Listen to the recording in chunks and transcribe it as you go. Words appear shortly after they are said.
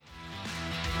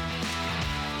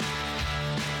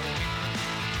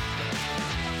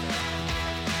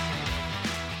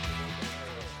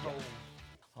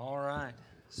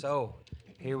So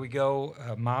here we go.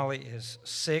 Molly is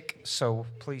sick, so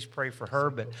please pray for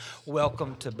her. But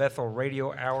welcome to Bethel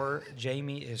Radio Hour.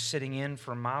 Jamie is sitting in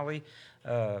for Molly.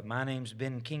 My name's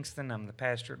Ben Kingston. I'm the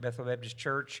pastor at Bethel Baptist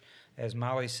Church. As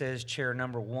Molly says, chair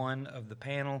number 1 of the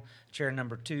panel. Chair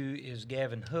number 2 is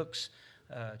Gavin Hooks.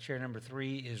 Chair number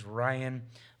 3 is Ryan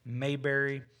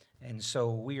Mayberry. And so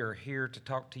we are here to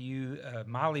talk to you.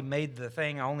 Molly made the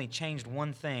thing. I only changed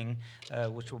one thing,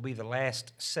 which will be the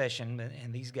last session,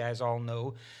 and these guys all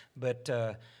know. But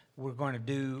we're going to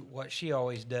do what she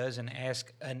always does and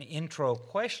ask an intro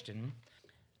question.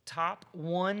 Top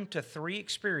 1 to 3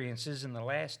 experiences in the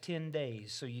last 10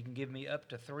 days. So you can give me up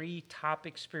to 3 top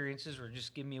experiences or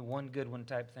just give me one good one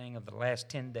type thing of the last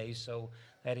 10 days. So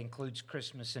that includes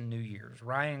Christmas and New Year's.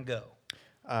 Ryan, go.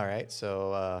 All right,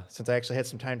 so since I actually had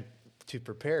some time to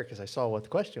prepare because I saw what the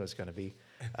question was going to be,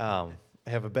 I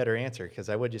have a better answer because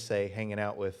I would just say hanging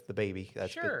out with the baby.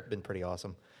 That's been pretty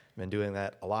awesome. I've been doing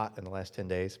that a lot in the last 10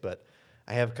 days, but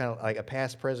I have kind of like a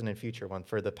past, present, and future one.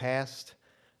 For the past,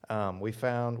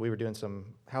 we were doing some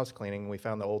house cleaning. We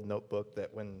found the old notebook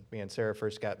that when me and Sarah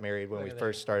first got married, when we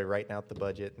first started writing out the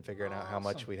budget and figuring out how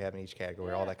much we'd have in each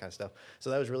category, all that kind of stuff. So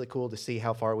that was really cool to see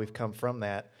how far we've come from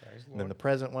that. And then the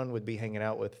present one would be hanging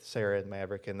out with Sarah and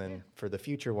Maverick. And then for the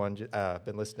future one, I've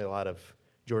been listening to a lot of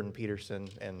Jordan Peterson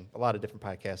and a lot of different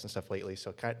podcasts and stuff lately.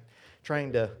 So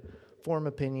trying to form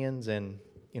opinions and,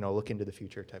 look into the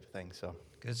future type of thing. So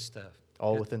good stuff.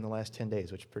 All within the last 10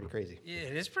 days, which is pretty crazy. Yeah,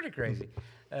 it is pretty crazy.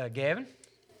 Gavin?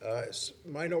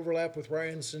 Mine overlap with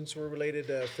Ryan since we're related.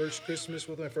 First Christmas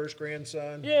with my first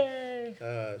grandson. Yay!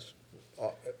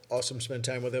 Awesome to spend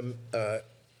time with him. I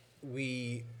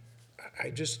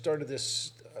just started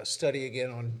this study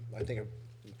again on,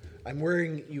 I'm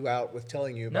wearing you out with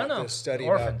telling you about this study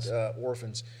orphans. About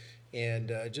orphans.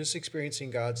 And just experiencing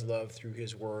God's love through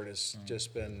His Word has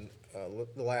just been,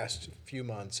 the last few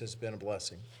months has been a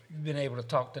blessing. You've been able to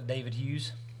talk to David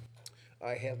Hughes?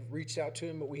 I have reached out to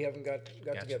him, but we haven't got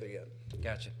together yet.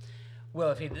 Gotcha. Well,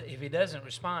 if he doesn't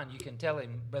respond, you can tell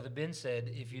him, Brother Ben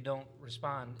said, if you don't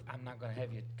respond, I'm not going to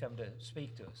have you come to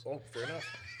speak to us. Oh, fair enough.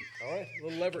 All right, a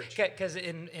little leverage. Because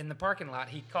in the parking lot,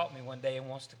 he caught me one day and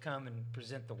wants to come and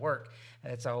present the work.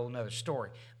 That's a whole nother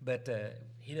story. But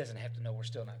he doesn't have to know we're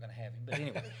still not going to have him. But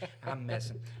anyway, I'm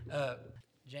messing.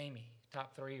 Jamie,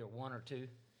 top 3 or 1 or 2?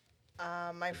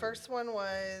 My first one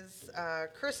was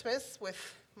Christmas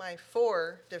with my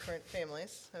 4 different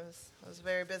families. It was a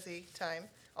very busy time,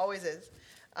 always is.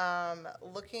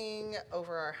 Looking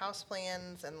over our house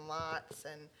plans and lots,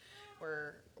 and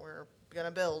we're going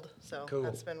to build, so cool.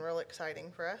 That's been real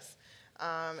exciting for us.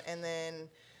 And then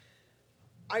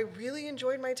I really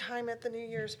enjoyed my time at the New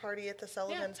Year's party at the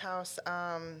Sullivan's house.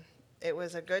 It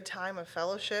was a good time of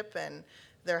fellowship, and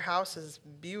their house is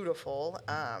beautiful.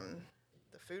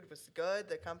 The food was good,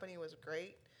 the company was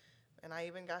great, and I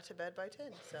even got to bed by 10.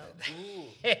 So,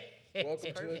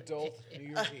 welcome to adult New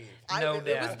Year's Eve.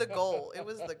 It was the goal. It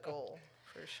was the goal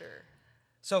for sure.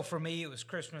 So for me, it was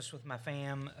Christmas with my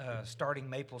fam. Starting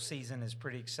maple season is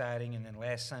pretty exciting, and then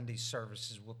last Sunday's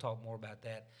services. We'll talk more about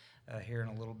that here in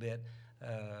a little bit.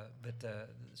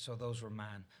 So those were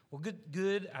mine. Well,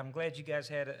 good. I'm glad you guys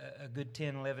had a good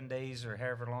 10, 11 days or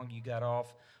however long you got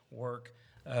off work.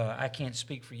 I can't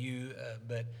speak for you,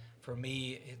 but for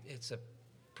me, it's a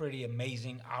pretty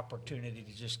amazing opportunity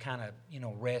to just kind of,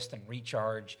 rest and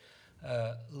recharge.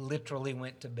 Literally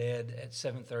went to bed at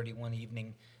 7:30 one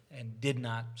evening and did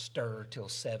not stir till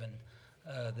 7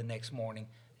 the next morning.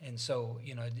 And so,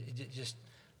 you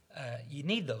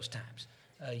need those times.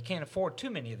 You can't afford too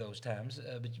many of those times,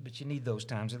 but you need those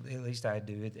times. At least I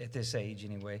do at this age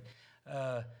anyway.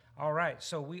 All right,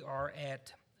 so we are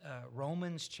at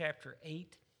Romans chapter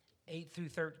 8 through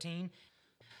 13.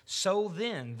 So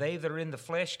then, they that are in the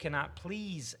flesh cannot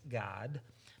please God,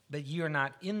 but ye are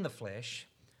not in the flesh,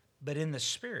 but in the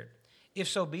Spirit. If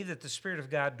so be that the Spirit of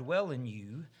God dwell in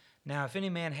you. Now, if any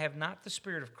man have not the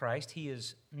Spirit of Christ, he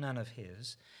is none of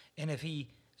his. And if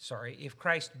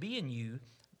Christ be in you,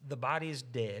 the body is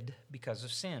dead because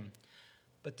of sin,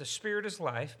 but the Spirit is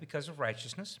life because of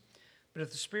righteousness. But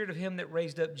if the Spirit of him that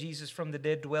raised up Jesus from the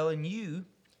dead dwell in you,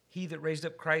 he that raised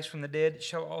up Christ from the dead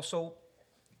shall also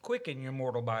quicken your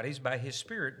mortal bodies by his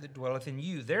Spirit that dwelleth in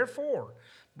you. Therefore,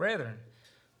 brethren,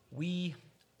 we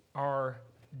are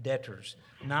debtors,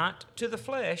 not to the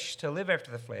flesh, to live after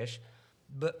the flesh,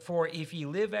 but for if ye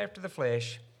live after the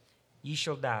flesh, ye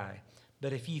shall die.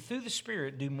 But if ye through the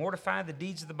Spirit do mortify the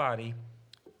deeds of the body,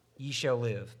 ye shall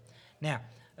live. Now,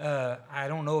 I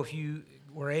don't know if you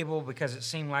were able, because it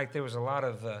seemed like there was a lot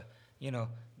of,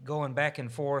 going back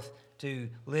and forth to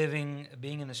living,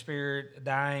 being in the Spirit,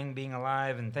 dying, being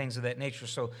alive, and things of that nature.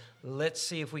 So let's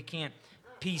see if we can't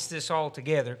piece this all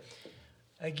together.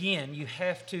 Again, you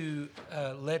have to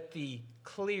let the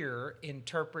clear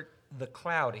interpret the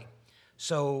cloudy.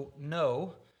 So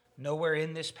no, nowhere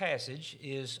in this passage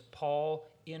is Paul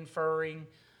inferring,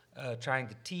 trying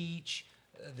to teach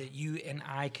that you and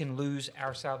I can lose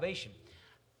our salvation.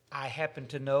 I happen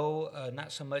to know,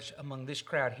 not so much among this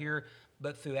crowd here,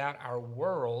 but throughout our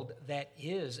world, that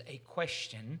is a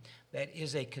question, that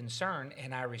is a concern,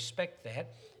 and I respect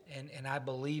that, and I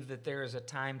believe that there is a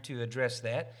time to address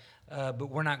that, but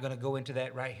we're not going to go into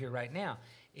that right here, right now.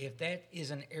 If that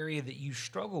is an area that you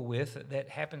struggle with, that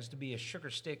happens to be a sugar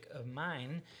stick of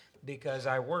mine, because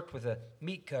I worked with a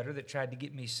meat cutter that tried to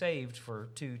get me saved for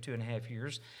 2.5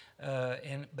 years,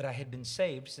 but I had been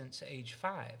saved since age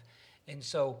 5. And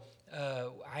so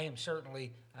I am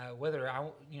certainly, whether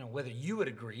you would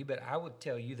agree, but I would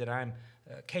tell you that I'm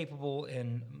capable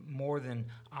and more than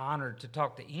honored to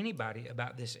talk to anybody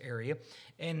about this area.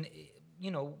 And,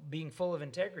 being full of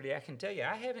integrity, I can tell you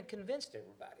I haven't convinced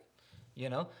everybody,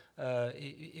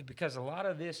 because a lot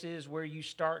of this is where you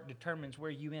start determines where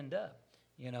you end up.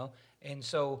 And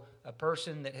so a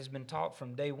person that has been taught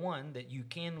from day one that you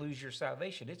can lose your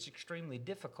salvation, it's extremely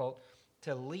difficult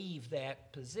to leave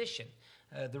that position.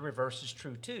 The reverse is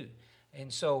true too.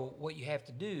 And so what you have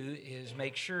to do is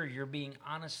make sure you're being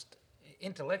honest,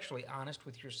 intellectually honest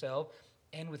with yourself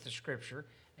and with the Scripture,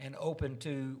 and open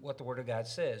to what the Word of God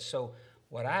says. So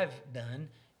what I've done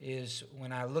is,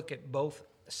 when I look at both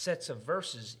sets of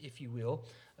verses, if you will,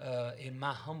 in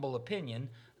my humble opinion,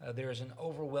 there is an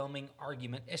overwhelming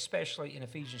argument, especially in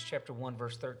Ephesians chapter 1,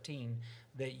 verse 13,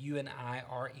 that you and I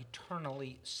are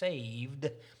eternally saved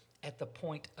at the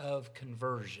point of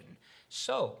conversion.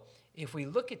 So, if we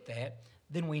look at that,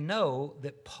 then we know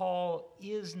that Paul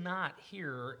is not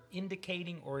here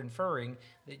indicating or inferring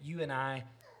that you and I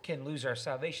can lose our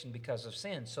salvation because of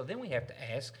sin. So then we have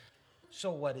to ask,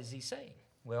 so what is he saying?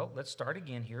 Well, let's start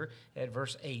again here at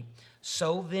verse 8.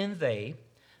 So then they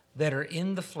that are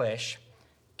in the flesh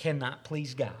cannot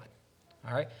please God.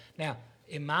 All right? Now,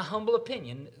 in my humble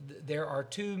opinion, there are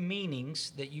two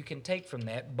meanings that you can take from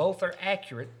that. Both are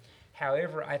accurate.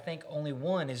 However, I think only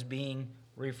one is being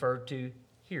referred to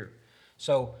here.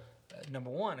 So, number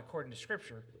one, according to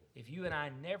Scripture, if you and I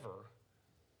never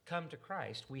come to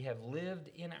Christ, we have lived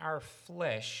in our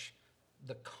flesh,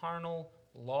 the carnal,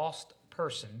 lost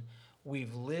person.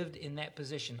 We've lived in that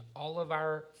position all of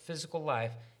our physical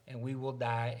life, and we will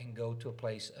die and go to a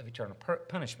place of eternal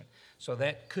punishment. So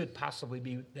that could possibly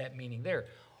be that meaning there.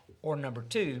 Or number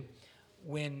two,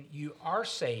 when you are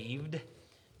saved,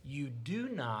 you do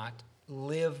not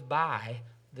live by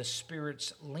the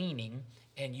Spirit's leaning,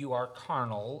 and you are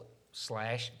carnal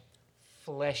 /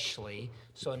 fleshly.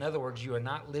 So in other words, you are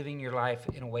not living your life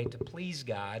in a way to please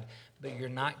God, but you're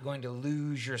not going to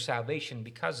lose your salvation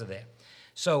because of that.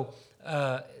 So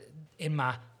in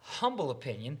my humble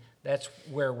opinion, that's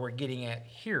where we're getting at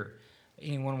here.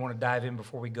 Anyone want to dive in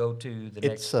before we go to the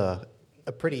next?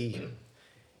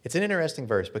 It's an interesting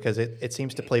verse because it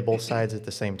seems to play both sides at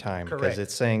the same time. Correct. Because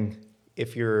it's saying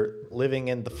if you're living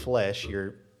in the flesh,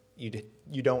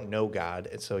 you don't know God,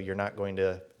 and so you're not going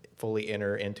to fully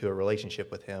enter into a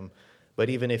relationship with Him. But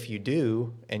even if you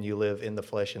do, and you live in the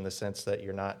flesh in the sense that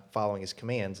you're not following His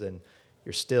commands, then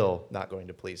you're still not going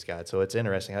to please God. So it's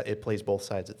interesting. It plays both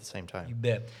sides at the same time. You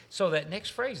bet. So that next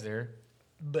phrase there,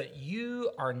 but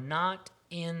you are not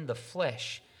in the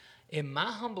flesh. In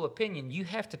my humble opinion, you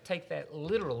have to take that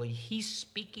literally. He's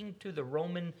speaking to the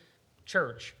Roman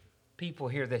church people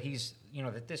here that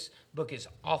that this book is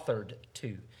authored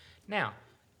to. Now,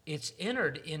 it's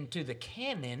entered into the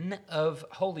canon of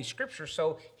Holy Scripture,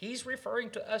 so he's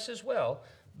referring to us as well.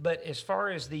 But as far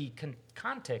as the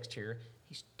context here,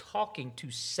 he's talking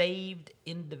to saved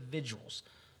individuals.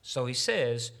 So he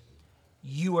says,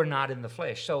 you are not in the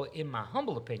flesh. So in my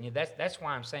humble opinion, that's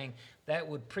why I'm saying that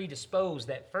would predispose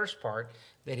that first part,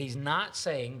 that he's not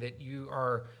saying that you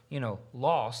are,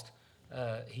 lost.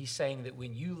 He's saying that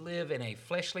when you live in a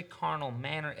fleshly, carnal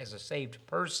manner as a saved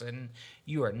person,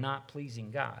 you are not pleasing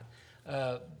God.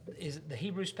 Is it the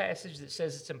Hebrews passage that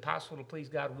says it's impossible to please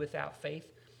God without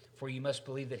faith? For you must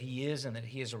believe that He is, and that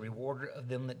He is a rewarder of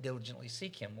them that diligently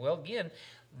seek Him. Well, again,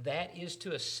 that is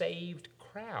to a saved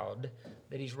crowd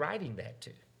that he's writing that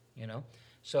to,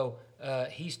 So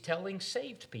he's telling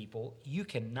saved people, you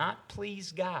cannot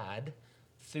please God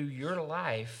through your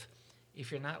life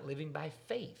if you're not living by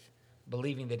faith.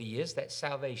 believing that he is, that's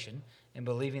salvation, and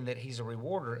believing that he's a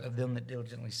rewarder of them that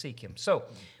diligently seek him. So,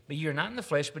 but you're not in the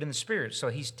flesh, but in the spirit. So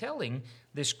he's telling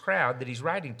this crowd that he's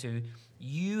writing to,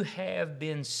 you have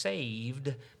been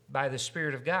saved by the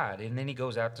Spirit of God. And then he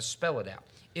goes out to spell it out.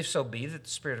 If so be that the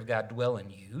Spirit of God dwell in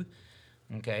you.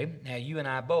 Okay, now you and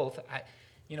I both,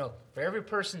 for every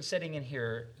person sitting in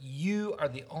here, you are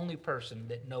the only person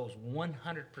that knows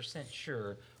 100%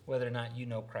 sure whether or not you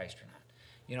know Christ or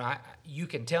not. You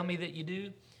can tell me that you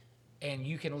do, and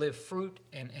you can live fruit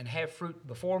and have fruit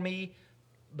before me,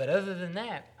 but other than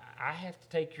that, I have to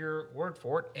take your word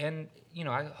for it, and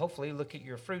I hopefully look at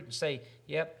your fruit and say,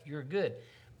 yep, you're good.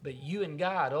 But you and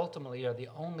God ultimately are the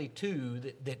only two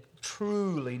that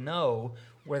truly know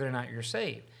whether or not you're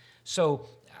saved. So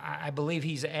I believe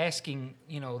he's asking,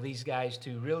 these guys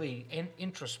to really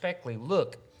introspectively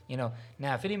look, now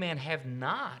if any man have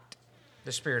not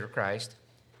the Spirit of Christ,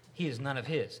 he is none of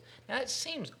his. Now it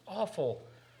seems awful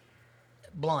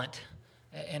blunt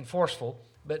and forceful,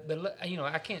 but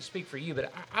I can't speak for you,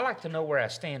 but I like to know where I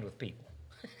stand with people.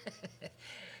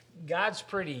 God's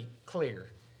pretty clear.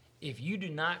 If you do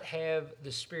not have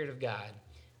the Spirit of God,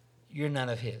 you're none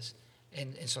of his.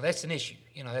 And so that's an issue.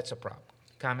 That's a problem.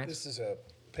 Comments? This is a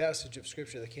passage of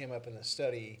Scripture that came up in the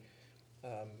study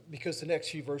because the next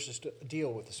few verses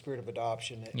deal with the spirit of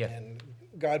adoption and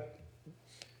God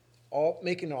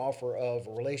making an offer of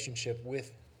a relationship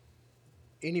with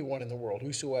anyone in the world,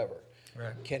 whosoever,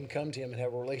 can come to him and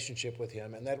have a relationship with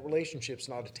him. And that relationship's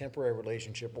not a temporary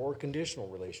relationship or a conditional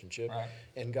relationship. Right.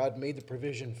 And God made the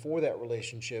provision for that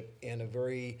relationship in a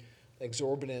very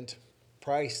exorbitant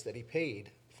price that he paid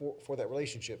for that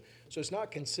relationship. So it's not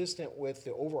consistent with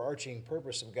the overarching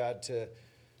purpose of God to,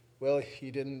 well,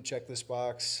 you didn't check this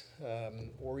box,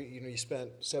 or you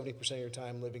spent 70% of your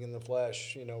time living in the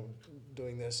flesh,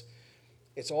 doing this.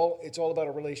 It's all about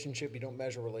a relationship. You don't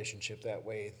measure a relationship that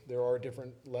way. There are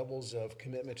different levels of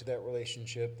commitment to that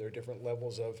relationship. There are different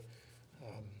levels of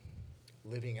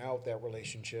living out that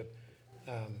relationship.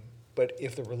 But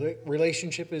if the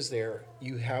relationship is there,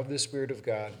 you have the Spirit of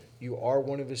God. You are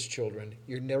one of his children.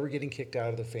 You're never getting kicked out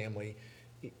of the family.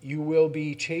 You will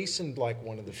be chastened like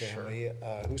one of the family.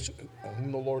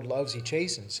 Whom the Lord loves, he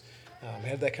chastens. I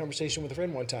had that conversation with a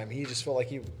friend one time. He just felt like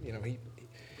he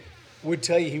would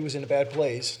tell you he was in a bad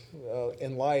place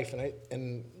in life,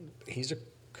 and he's a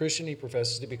Christian. He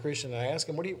professes to be Christian. And I asked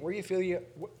him,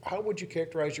 how would you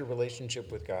characterize your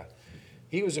relationship with God?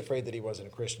 He was afraid that he wasn't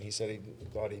a Christian. He said he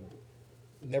thought he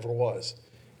never was.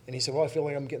 And he said, well, I feel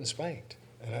like I'm getting spanked.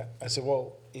 And I said,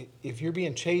 well, if you're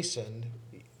being chastened,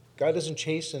 God doesn't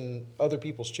chasten other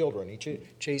people's children. He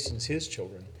chastens his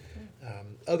children.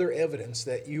 Other evidence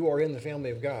that you are in the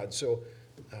family of God. So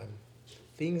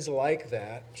things like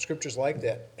that, scriptures like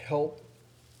that, help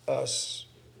us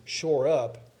shore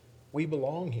up we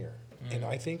belong here. And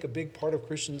I think a big part of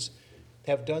Christians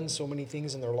have done so many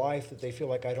things in their life that they feel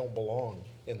like I don't belong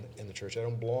in the church. I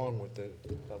don't belong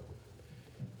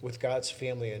with God's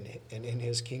family and in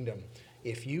his kingdom.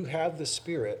 If you have the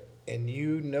Spirit and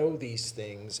you know these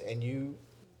things and you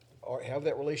have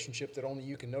that relationship that only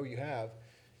you can know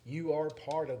you are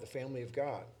part of the family of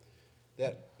God.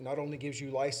 That not only gives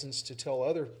you license to tell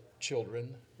other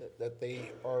children that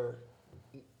they are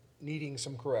needing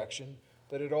some correction,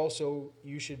 but it also,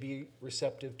 you should be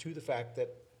receptive to the fact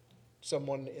that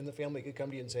someone in the family could come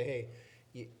to you and say,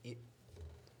 hey,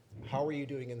 how are you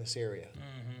doing in this area?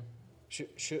 Mm-hmm.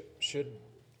 Should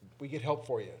we get help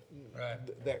for you? Right.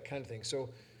 That kind of thing. So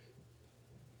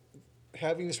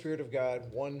having the Spirit of God,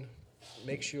 one,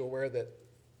 makes you aware that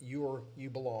you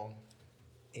belong,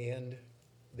 and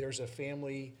there's a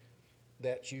family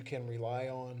that you can rely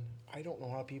on. I don't know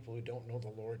how people who don't know the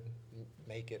Lord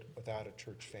make it without a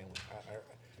church family.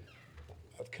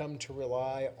 I've come to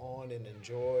rely on and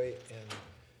enjoy and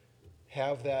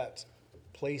have that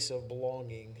place of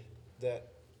belonging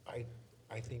that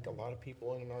I think a lot of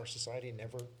people in our society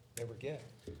never get.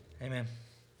 Amen.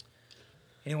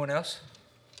 Anyone else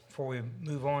before we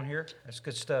move on here? That's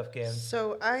good stuff, Gavin.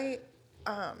 So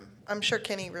I'm sure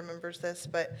Kenny remembers this,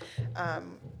 but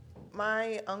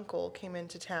my uncle came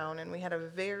into town and we had a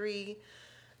very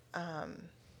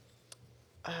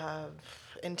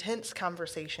intense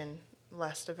conversation,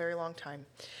 lasted a very long time.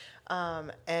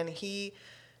 And he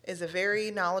is a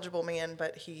very knowledgeable man,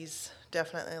 but he's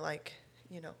definitely like,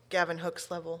 Gavin Hooks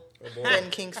level, Ben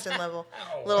Kingston level,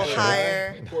 a little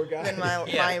higher than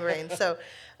my brain. So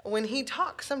when he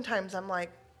talks, sometimes I'm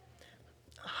like,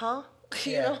 huh?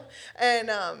 You know? And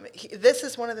this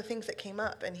is one of the things that came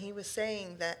up. And he was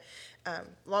saying that,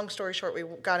 long story short, we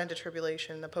got into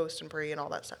tribulation, the post and pre and all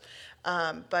that stuff.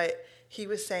 But he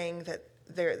was saying that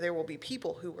there will be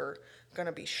people who were going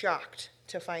to be shocked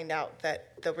to find out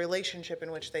that the relationship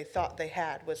in which they thought they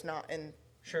had was not in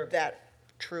that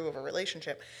true of a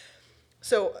relationship.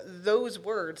 So those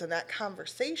words and that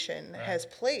conversation has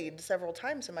played several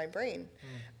times in my brain.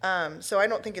 So I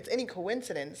don't think it's any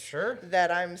coincidence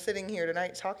that I'm sitting here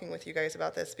tonight talking with you guys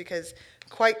about this, because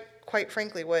quite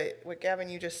frankly, what Gavin,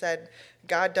 you just said,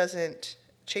 God doesn't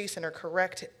chasten or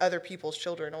correct other people's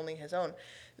children, only his own.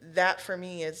 That for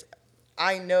me is,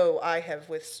 I know I have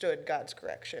withstood God's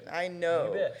correction. I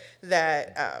know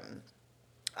that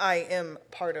I am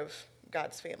part of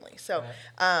God's family. So,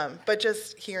 but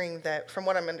just hearing that, from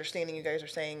what I'm understanding you guys are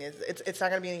saying, is it's not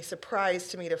going to be any surprise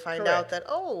to me to find out that,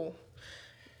 oh,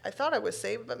 I thought I was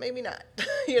saved, but maybe not.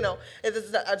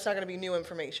 It's not going to be new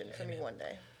information for me one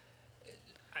day.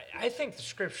 I think the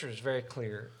scripture is very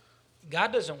clear.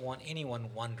 God doesn't want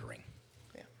anyone wondering.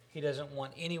 Yeah. He doesn't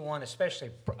want anyone,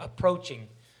 especially approaching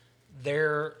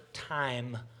their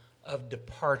time of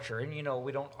departure. And,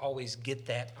 we don't always get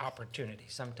that opportunity.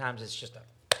 Sometimes it's just a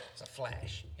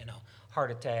flash,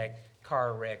 heart attack,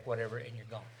 car wreck, whatever, and you're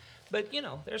gone. But,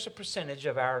 there's a percentage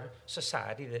of our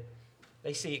society that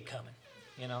they see it coming,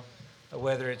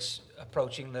 whether it's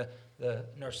approaching the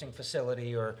nursing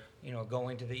facility or,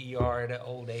 going to the ER at an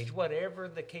old age, whatever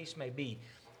the case may be,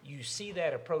 you see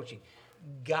that approaching.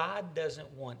 God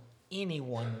doesn't want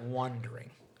anyone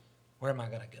wondering, where am I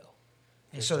going to go?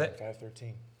 And so that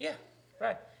 5:13. Yeah,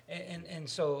 right. And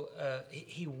so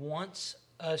he wants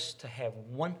us to have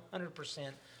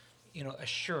 100%,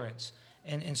 assurance.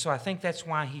 And so I think that's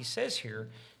why he says here,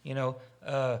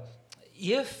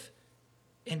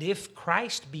 if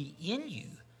Christ be in you,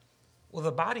 well,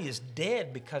 the body is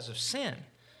dead because of sin.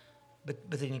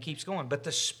 But then he keeps going. But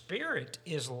the Spirit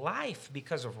is life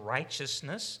because of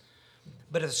righteousness.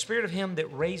 But if the Spirit of him that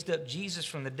raised up Jesus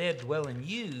from the dead dwell in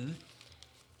you,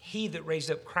 he that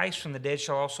raised up Christ from the dead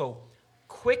shall also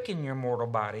quicken your mortal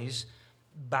bodies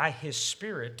by his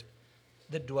Spirit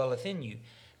that dwelleth in you.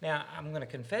 Now, I'm going to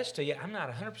confess to you, I'm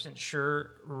not 100%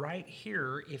 sure right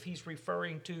here if he's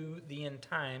referring to the end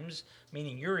times,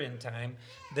 meaning your end time,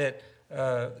 that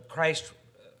Christ,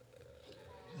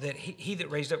 that he that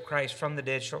raised up Christ from the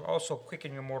dead shall also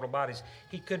quicken your mortal bodies.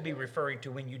 He could be referring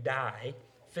to when you die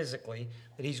physically,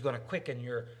 that he's going to quicken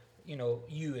your,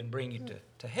 you and bring you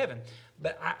to heaven.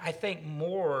 But I think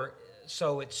more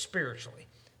so it's spiritually,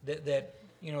 that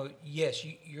yes,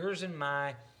 yours and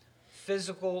my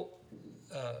physical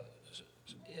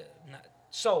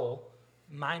soul,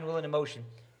 mind, will, and emotion,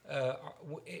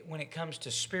 when it comes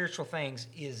to spiritual things,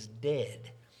 is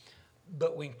dead.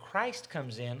 But when Christ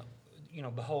comes in,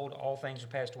 behold, all things are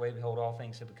passed away. Behold, all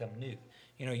things have become new.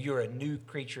 You're a new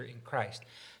creature in Christ.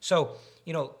 So,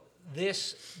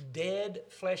 this dead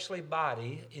fleshly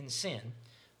body in sin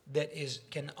that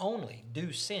can only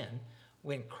do sin,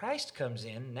 when Christ comes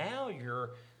in, now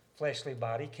your fleshly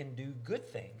body can do good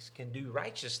things, can do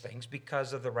righteous things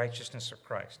because of the righteousness of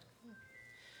Christ.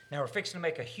 Now, we're fixing to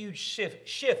make a huge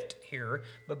shift here,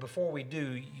 but before we do,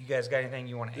 you guys got anything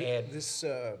you want to add? This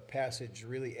passage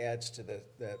really adds to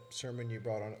that sermon you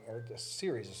brought on, or the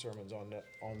series of sermons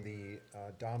on the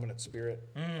dominant spirit.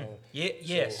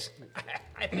 Yes,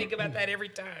 I think about that every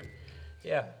time.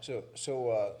 Yeah.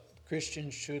 So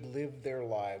Christians should live their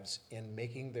lives in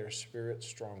making their spirit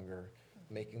stronger,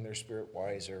 making their spirit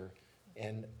wiser,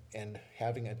 and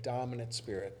having a dominant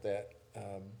spirit that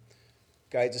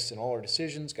guides us in all our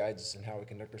decisions, guides us in how we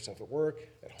conduct ourselves at work,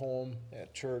 at home,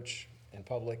 at church, in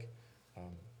public.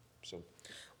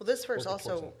 Well, this verse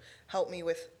also helped me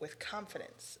with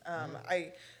confidence.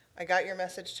 I got your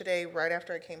message today right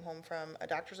after I came home from a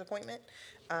doctor's appointment.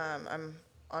 I'm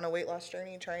on a weight loss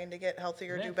journey, trying to get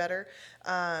healthier, do better.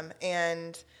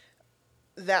 And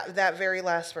that very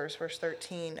last verse, verse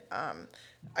 13,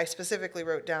 I specifically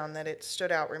wrote down that it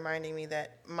stood out, reminding me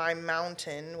that my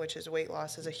mountain, which is weight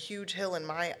loss, is a huge hill in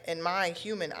my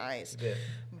human eyes. Yeah.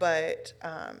 But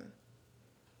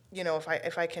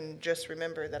if I can just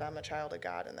remember that I'm a child of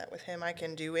God and that with Him I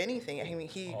can do anything. I mean,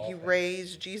 He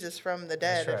raised Jesus from the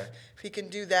dead. That's right. If He can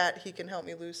do that, He can help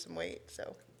me lose some weight.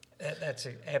 So that's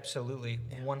absolutely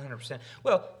 100%.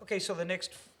 Well, okay. So the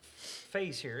next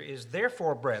phase here is,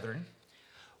 therefore, brethren,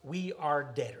 we are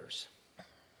debtors.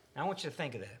 Now, I want you to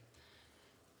think of that,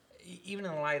 even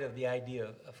in light of the idea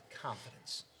of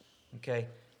confidence, okay?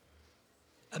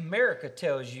 America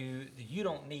tells you that you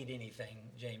don't need anything,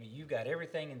 Jamie. You've got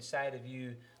everything inside of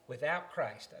you without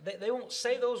Christ. They won't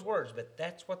say those words, but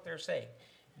that's what they're saying.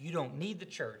 You don't need the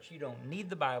church. You don't need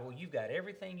the Bible. You've got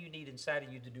everything you need inside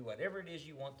of you to do whatever it is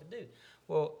you want to do.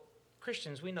 Well,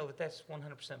 Christians, we know that that's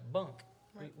 100% bunk.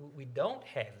 Right. We don't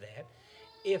have that.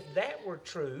 If that were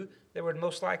true, there would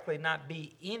most likely not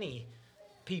be any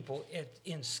people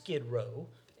in Skid Row,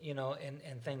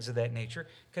 and things of that nature,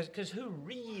 because who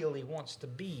really wants to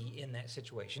be in that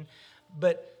situation?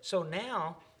 But so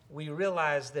now we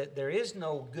realize that there is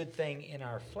no good thing in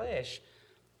our flesh.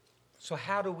 So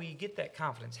how do we get that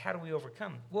confidence? How do we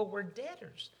overcome? Well, we're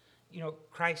debtors.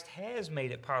 Christ has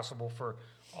made it possible for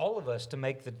all of us to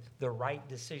make the right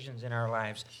decisions in our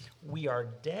lives. We are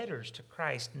debtors to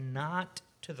Christ, not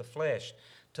to the flesh,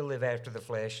 to live after the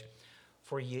flesh.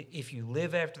 For if you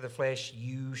live after the flesh,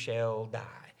 you shall die.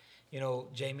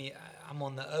 Jamie, I'm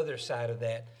on the other side of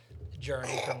that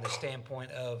journey from the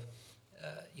standpoint of,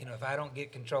 if I don't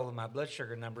get control of my blood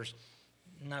sugar numbers,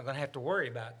 I'm not going to have to worry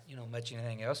about, much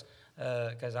anything else,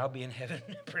 because I'll be in heaven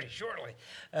pretty shortly.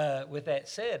 With that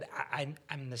said, I'm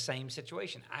in the same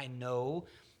situation. I know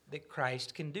that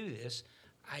Christ can do this.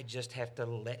 I just have to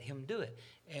let him do it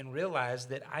and realize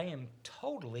that I am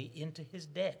totally into his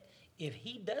debt. If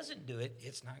he doesn't do it,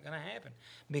 it's not going to happen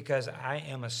because I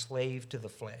am a slave to the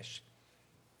flesh.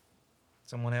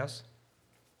 Someone else?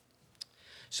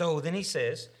 So then he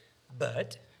says,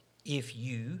 but if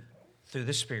you, through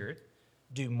the Spirit,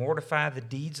 do mortify the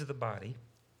deeds of the body,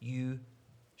 you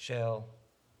shall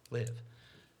live.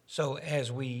 So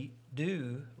as we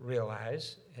do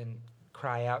realize and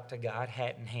cry out to God,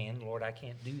 hat in hand, Lord, I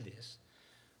can't do this,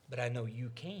 but I know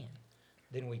you can.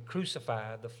 Then we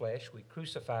crucify the flesh, we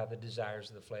crucify the desires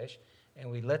of the flesh,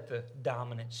 and we let the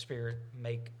dominant spirit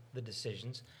make the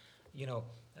decisions.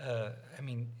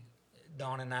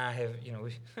 Dawn and I have,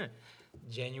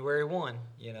 January 1,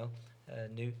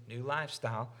 new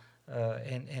lifestyle,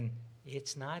 and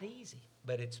it's not easy,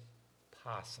 but it's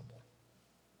possible.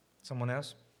 Someone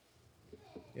else?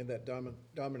 And that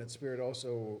dominant spirit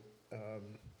also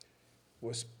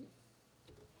was.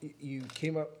 You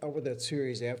came up with that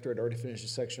series after I'd already finished a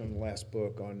section on the last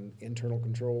book on internal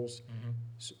controls. Mm-hmm.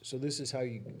 So this is how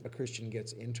a Christian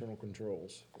gets internal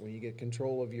controls. When you get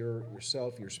control of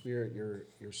yourself, your spirit,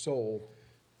 your soul,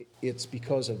 it's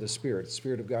because of the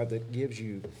Spirit of God that gives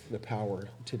you the power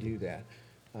to do that.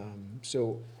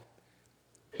 So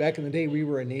back in the day, we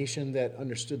were a nation that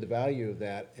understood the value of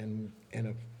that, and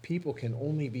a people can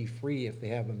only be free if they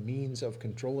have a means of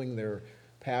controlling their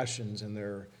passions and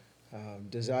their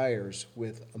desires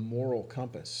with a moral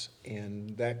compass, and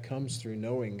that comes through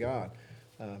knowing God.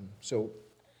 So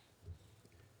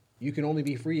you can only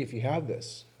be free if you have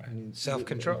this. Right.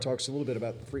 Self-control. It talks a little bit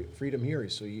about freedom here.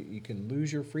 So you can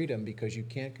lose your freedom because you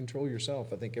can't control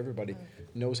yourself. I think everybody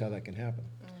knows how that can happen.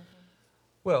 Mm-hmm.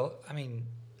 Well,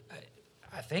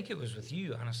 I think it was with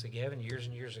you, honestly, Gavin, years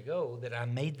and years ago, that I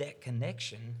made that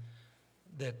connection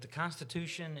that the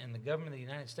Constitution and the government of the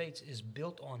United States is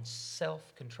built on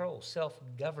self-control,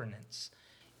 self-governance.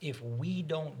 If we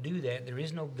don't do that, there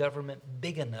is no government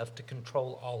big enough to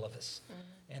control all of us.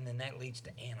 Mm-hmm. And then that leads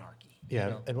to anarchy.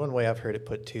 Yeah, and one way I've heard it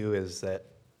put too is that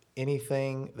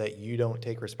anything that you don't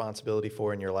take responsibility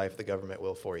for in your life, the government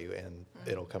will for you, and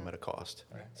it'll come at a cost.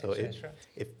 Right. So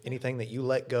if anything that you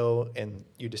let go and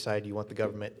you decide you want the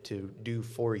government to do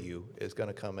for you is going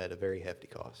to come at a very hefty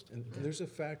cost. And there's a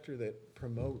factor that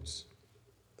promotes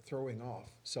throwing off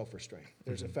self-restraint.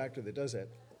 There's a factor that does that,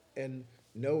 and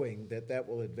knowing that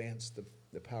will advance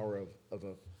the power of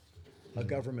a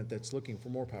government that's looking for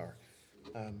more power.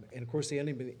 And of course, the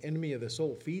enemy of the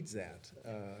soul feeds that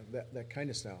kind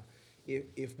of style.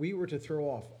 If we were to throw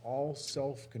off all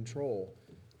self-control,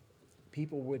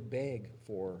 people would beg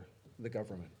for the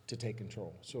government to take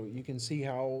control. So you can see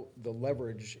how the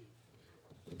leverage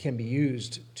can be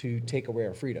used to take away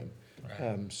our freedom.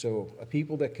 Right. So a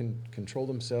people that can control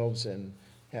themselves and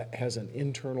has an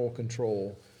internal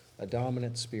control, a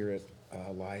dominant spirit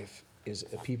life, is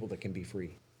a people that can be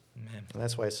free. Man. And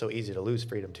that's why it's so easy to lose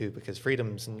freedom too, because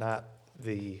freedom's not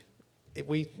we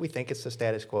think it's the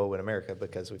status quo in America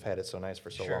because we've had it so nice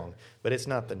for so long, but it's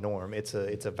not the norm. It's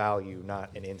a value, not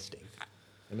an instinct.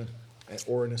 Amen.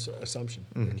 Or an assumption.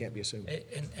 It can't be assumed.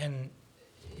 And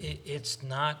it's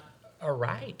not a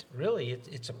right, really.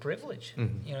 It's a privilege.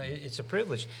 Mm-hmm. It's a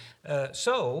privilege.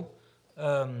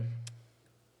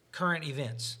 Current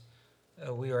events.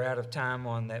 We are out of time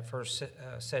on that first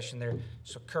session there.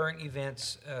 So current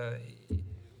events,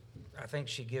 I think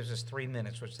she gives us 3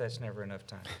 minutes, which that's never enough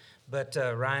time. But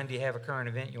Ryan, do you have a current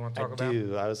event you want to talk about? I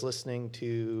do. I was listening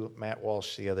to Matt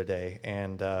Walsh the other day,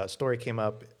 and a story came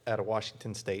up out of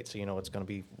Washington State, so it's going to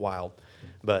be wild.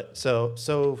 But so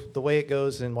the way it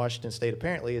goes in Washington State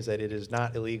apparently is that it is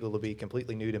not illegal to be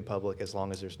completely nude in public as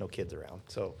long as there's no kids around.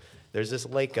 So there's this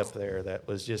lake up there that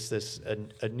was just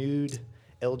a nude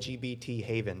LGBT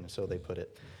haven, so they put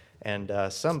it. And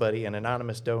somebody, an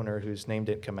anonymous donor whose name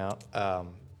didn't come out,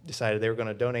 decided they were going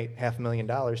to donate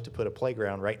 $500,000 to put a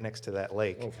playground right next to that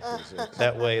lake. Oh, for goodness sake.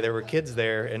 That way there were kids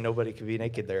there and nobody could be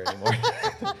naked there anymore,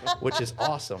 which is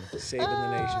awesome. Saving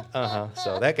the nation.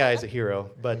 So that guy's a hero.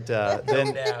 But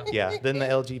then, doubt. then the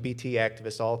LGBT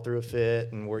activists all threw a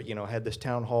fit and had this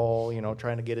town hall,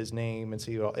 trying to get his name and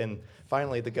see, and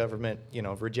finally the government,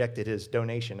 rejected his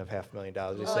donation of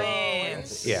 $500,000. They said, Man,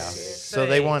 yeah. So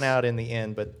they won out in the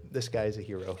end, but this guy's a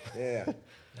hero. Yeah.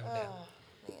 No doubt.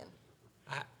 Man.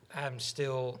 I'm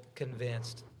still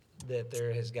convinced that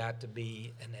there has got to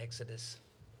be an exodus.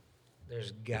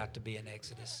 There's got to be an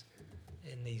exodus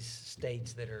in these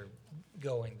states that are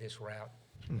going this route.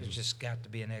 There's just got to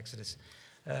be an exodus.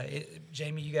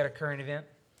 Jamie, you got a current event?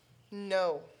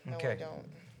 No, Okay. I don't.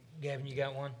 Gavin, you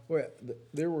got one? Well,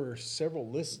 there were several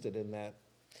listed in that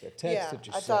text Yeah, that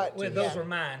you I sent. thought- Well, Yeah. those were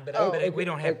mine, but, Oh, but we okay.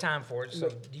 don't have time for it. So,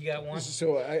 do you got one?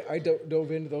 So I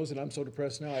dove into those, and I'm so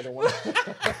depressed now. I don't want.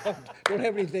 Don't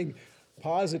have anything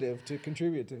positive to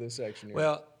contribute to this section here.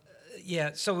 Well,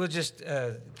 yeah, so we'll just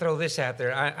throw this out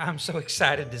there. I'm so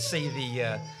excited to see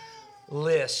the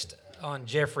list on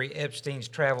Jeffrey Epstein's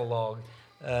travel log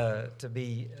to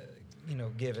be,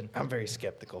 given. I'm very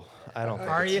skeptical. I don't think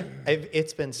Are it's- you?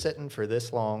 It's been sitting for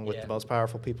this long with Yeah. the most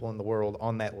powerful people in the world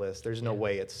on that list. There's no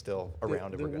way it's still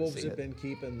around the and we're going to wolves see have it. been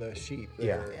keeping the sheep.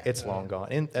 Yeah, there. it's long gone.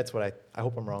 And that's what I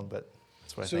hope I'm wrong, but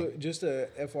that's what I So think. just a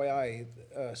FYI,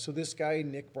 so this guy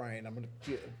Nick Bryan, I'm going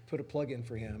to put a plug in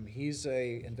for him. He's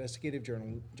a investigative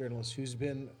journalist who's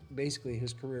been basically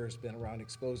his career has been around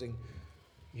exposing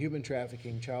human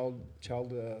trafficking, child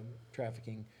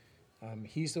trafficking.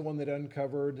 He's the one that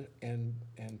uncovered and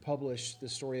published the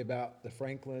story about the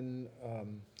Franklin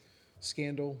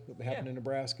scandal that happened in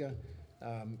Nebraska,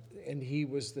 and he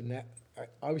was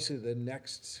obviously the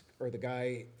next or the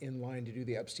guy in line to do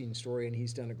the Epstein story, and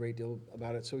he's done a great deal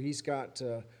about it. So he's got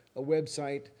a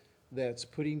website that's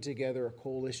putting together a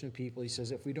coalition of people. He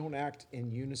says if we don't act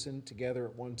in unison together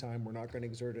at one time, we're not going to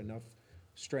exert enough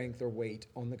strength or weight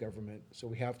on the government. So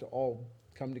we have to all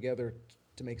come together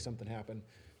to make something happen,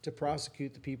 to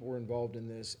prosecute the people who are involved in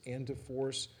this, and to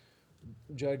force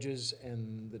judges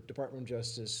and the Department of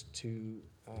Justice to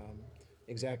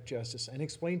exact justice and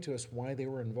explain to us why they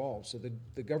were involved. So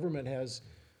the government has,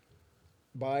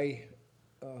 by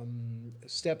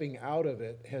stepping out of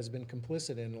it, has been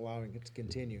complicit in allowing it to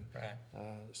continue. Right.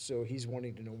 So he's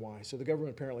wanting to know why. So the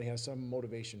government apparently has some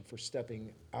motivation for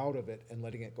stepping out of it and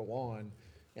letting it go on,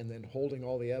 and then holding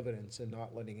all the evidence and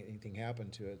not letting anything happen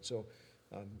to it. So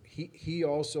he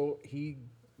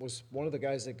was one of the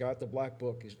guys that got the black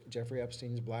book, Jeffrey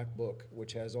Epstein's black book,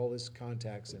 which has all his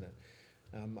contacts in it.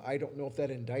 I don't know if that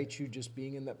indicts you just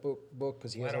being in that book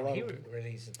because he Why has a don't lot he of.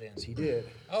 release it then? He did.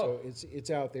 Oh. So it's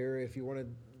out there. If you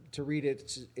wanted to read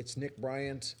it, it's Nick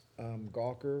Bryant,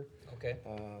 Gawker, Okay.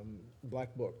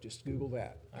 Black Book. Just Google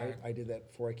that. All right. I did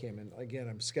that before I came in. Again,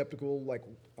 I'm skeptical. Like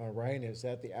Ryan, is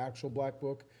that the actual Black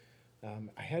Book?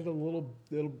 I had a little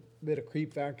bit of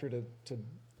creep factor to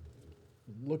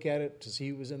look at it to see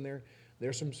who was in there.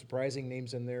 There's some surprising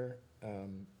names in there,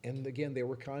 and again, they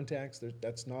were contacts.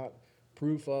 That's not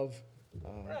proof of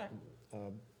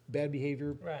bad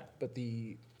behavior. Right. But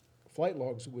the flight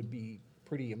logs would be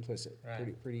pretty implicit,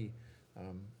 Right. pretty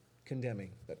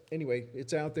condemning. But anyway,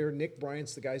 it's out there. Nick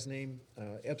Bryant's the guy's name.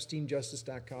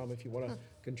 EpsteinJustice.com if you want to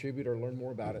contribute or learn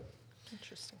more about it.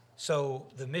 Interesting. So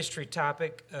the mystery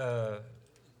topic,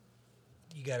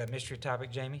 you got a mystery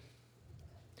topic, Jamie?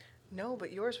 No,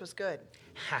 but yours was good.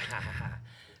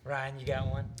 Ryan, you got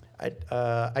one? I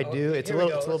Oh, do. It's a here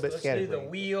we little go. bit Let's do the scattered.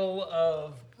 wheel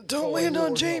of. Don't land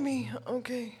on Jamie.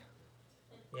 Okay.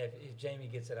 Yeah, if Jamie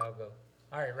gets it, I'll go.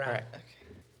 All right, Ryan. All right.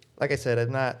 Like I said,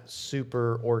 I'm not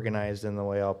super organized in the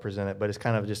way I'll present it, but it's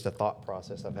kind of just a thought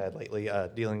process I've had lately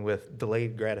dealing with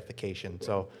delayed gratification.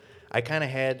 So I kind of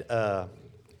had a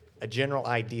general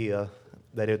idea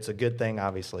that it's a good thing,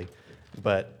 obviously,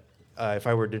 but if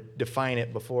I were to define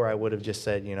it before, I would have just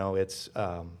said, it's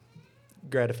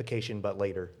gratification but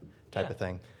later type of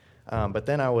thing. But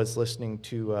then I was listening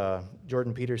to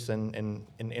Jordan Peterson in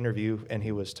an interview, and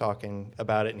he was talking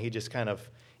about it, and he just kind of,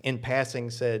 in passing,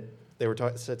 said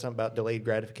something about delayed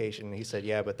gratification, and he said,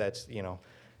 yeah, but that's,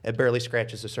 it barely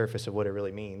scratches the surface of what it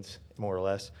really means, more or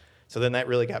less. So then that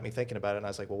really got me thinking about it, and I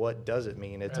was like, well, what does it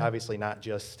mean? It's obviously not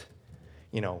just,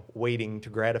 waiting to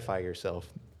gratify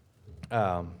yourself.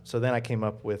 So then I came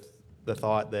up with the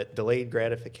thought that delayed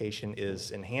gratification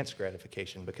is enhanced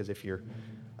gratification, because if you're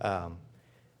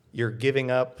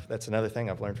giving up, that's another thing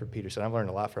I've learned from Peterson. I've learned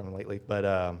a lot from him lately,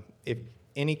 but if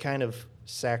any kind of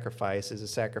sacrifice is a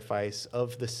sacrifice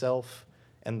of the self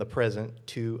and the present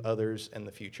to others and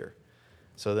the future.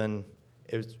 So then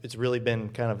it's really been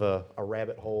kind of a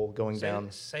rabbit hole going down.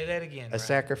 Say that again. A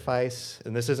sacrifice,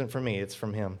 and this isn't from me, it's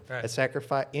from him. Right. A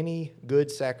sacrifice, any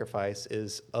good sacrifice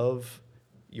is of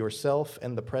yourself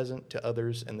and the present to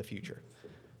others in the future.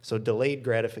 So delayed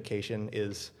gratification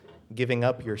is giving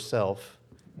up yourself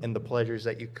and the pleasures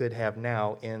that you could have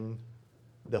now in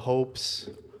the hopes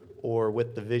or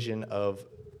with the vision of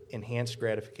enhanced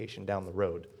gratification down the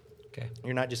road. Okay.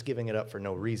 You're not just giving it up for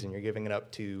no reason. You're giving it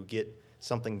up to get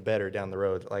something better down the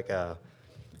road. Like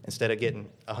instead of getting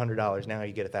 $100 now,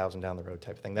 you get $1,000 down the road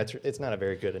type of thing. It's not a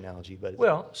very good analogy, but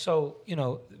well, so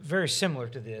very similar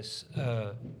to this.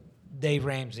 Dave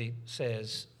Ramsey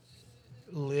says,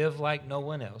 "Live like no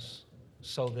one else,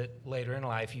 so that later in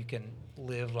life you can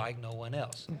live like no one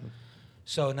else." Mm-hmm.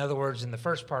 So, in other words, in the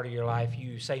first part of your life,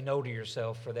 you say no to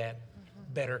yourself for that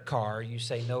better car. You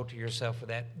say no to yourself for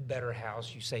that better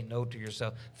house. You say no to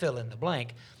yourself, fill in the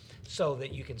blank, so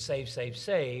that you can save,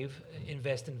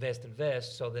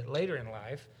 invest, so that later in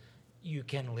life you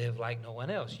can live like no one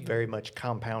else. Very much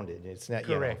compounded. It's not,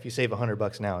 correct. If you save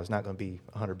 $100 now, it's not going to be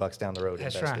 $100 down the road.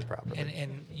 That's invested right. properly.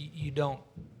 And you don't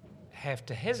have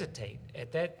to hesitate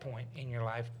at that point in your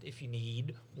life if you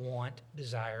need, want,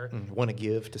 desire. Want to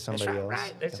give to somebody else.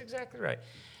 Right. That's exactly right.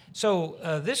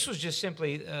 So this was just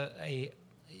simply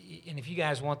and if you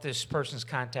guys want this person's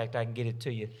contact, I can get it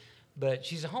to you. But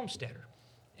she's a homesteader,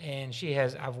 and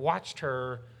I've watched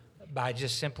her by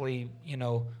just simply,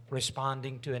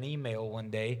 responding to an email one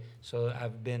day. So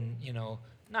I've been,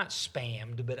 not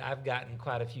spammed, but I've gotten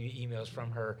quite a few emails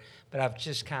from her. But I've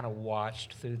just kind of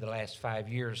watched through the last 5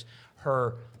 years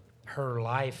her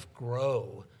life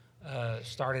grow.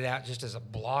 Started out just as a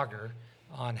blogger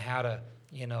on how to,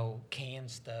 can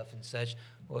stuff and such.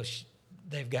 Well,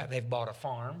 they've bought a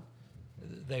farm,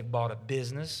 they've bought a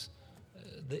business.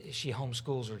 She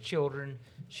homeschools her children.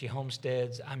 She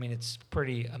homesteads. I mean, it's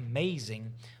pretty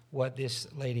amazing what this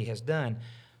lady has done.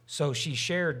 So she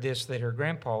shared this that her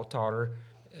grandpa taught her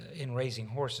in raising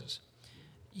horses.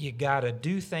 You got to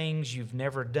do things you've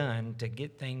never done to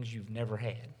get things you've never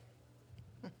had.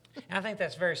 And I think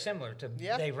that's very similar to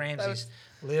Dave Ramsey's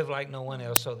live like no one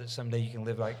else so that someday you can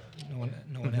live like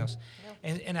no one else.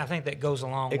 Yeah. And I think that goes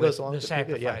along with the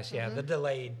sacrifice, the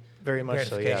delayed very much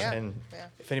so, yeah. And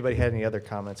if anybody had any other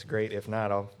comments, great. If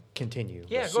not, I'll continue.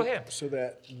 Yeah, go ahead. So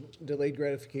that delayed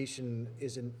gratification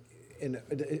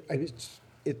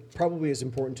it probably is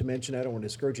important to mention. I don't want to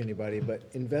discourage anybody, but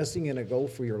investing in a goal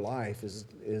for your life is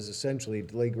essentially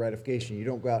delayed gratification. You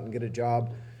don't go out and get a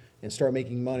job and start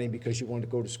making money because you want to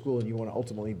go to school and you want to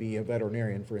ultimately be a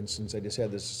veterinarian, for instance. I just had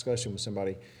this discussion with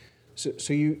somebody.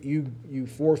 So you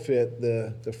forfeit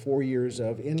the 4 years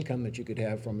of income that you could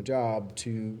have from a job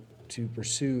to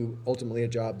pursue ultimately a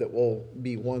job that will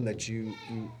be one that you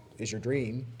is your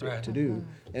dream to do,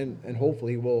 and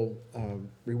hopefully will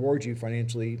reward you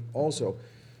financially also.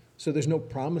 So there's no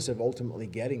promise of ultimately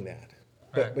getting that.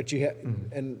 But you have,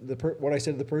 and what I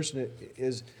said to the person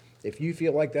is, if you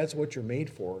feel like that's what you're made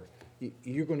for,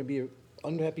 you're going to be an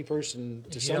unhappy person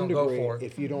to some degree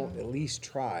if you don't at least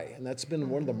try. And that's been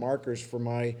one of the markers for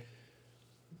my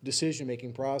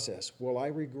decision-making process. Will I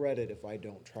regret it if I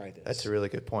don't try this? That's a really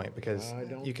good point, because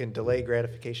you can delay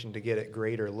gratification to get it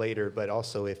greater later, but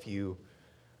also if you,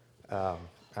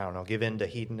 give in to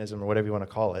hedonism or whatever you want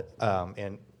to call it,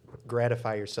 and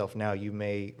gratify yourself now, you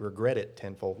may regret it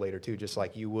tenfold later too, just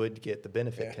like you would get the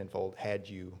benefit tenfold had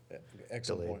you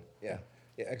Excellent delayed. point. Yeah.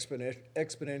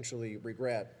 Exponentially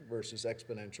regret versus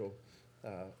exponential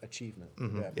achievement.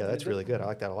 Mm-hmm. Yeah, that's really good. I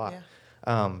like that a lot.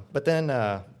 Yeah. But then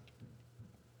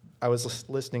I was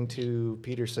listening to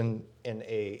Peterson in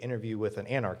a interview with an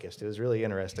anarchist. It was really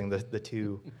interesting, the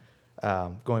two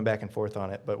going back and forth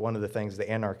on it. But one of the things the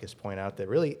anarchists point out that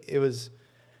really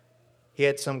he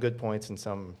had some good points and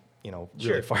some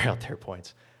really far out there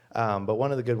points. But one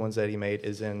of the good ones that he made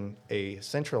is in a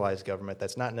centralized government.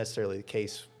 That's not necessarily the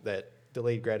case that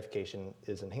delayed gratification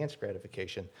is enhanced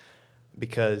gratification,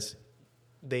 because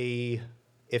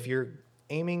if you're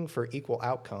aiming for equal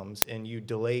outcomes and you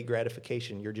delay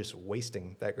gratification, you're just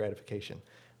wasting that gratification.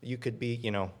 You could be,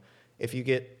 if you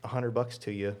get $100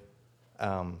 to you,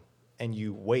 and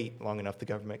you wait long enough, the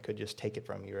government could just take it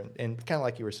from you. And kind of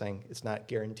like you were saying, it's not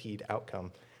guaranteed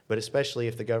outcome. But especially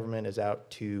if the government is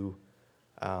out to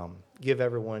give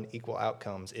everyone equal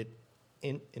outcomes, it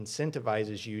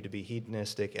incentivizes you to be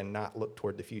hedonistic and not look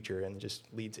toward the future, and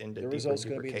just leads into the result's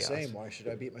going to be chaos. The same. Why should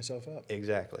I beat myself up?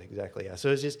 Exactly. Yeah. So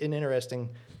it's just an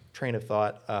interesting train of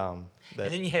thought. And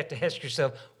then you have to ask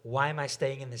yourself, why am I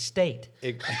staying in the state?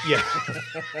 Yeah.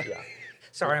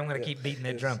 Sorry, I'm going to keep beating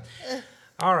that drum.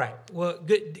 All right. Well,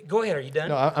 good. Go ahead. Are you done?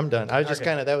 No, I'm done. I was just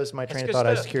that was my train of thought.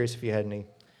 I was curious if you had any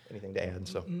anything to add.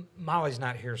 So Molly's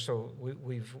not here, so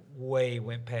we've way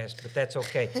went past, but that's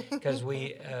okay because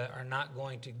we are not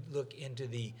going to look into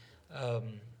the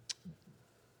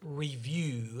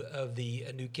review of the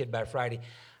A New Kid by Friday.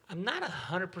 I'm not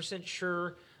 100%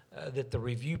 sure that the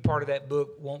review part of that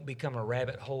book won't become a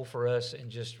rabbit hole for us and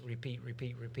just repeat,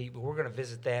 but we're going to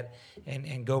visit that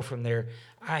and go from there.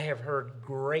 I have heard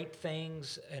great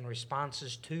things and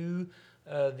responses to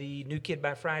the New Kid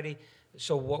by Friday.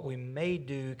 So what we may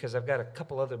do, because I've got a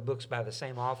couple other books by the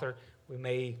same author, we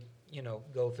may,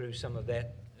 go through some of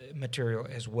that material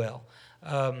as well.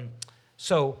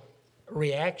 So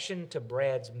reaction to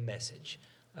Brad's message.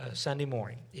 Sunday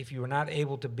morning. If you were not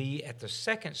able to be at the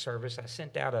second service, I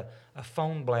sent out a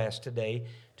phone blast today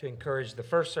to encourage the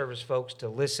first service folks to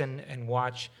listen and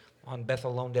watch on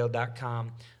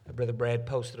BethelLoandale.com. Brother Brad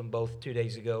posted them both 2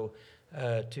 days ago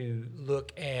to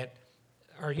look at,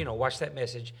 or, watch that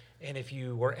message. And if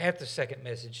you were at the second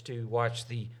message, to watch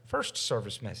the first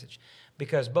service message,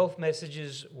 because both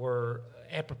messages were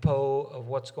apropos of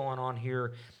what's going on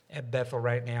here at Bethel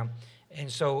right now. And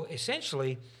so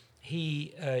essentially,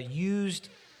 he used,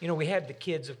 we had the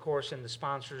kids, of course, and the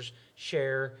sponsors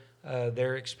share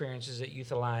their experiences at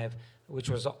Youth Alive,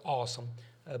 which was awesome.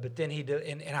 But then he did,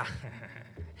 and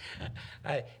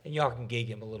and y'all can gig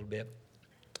him a little bit.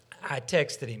 I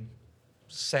texted him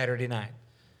Saturday night,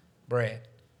 Brad,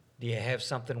 do you have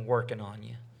something working on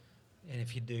you? And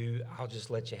if you do, I'll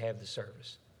just let you have the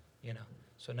service,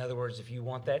 So in other words, if you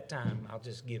want that time, I'll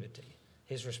just give it to you.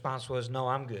 His response was, no,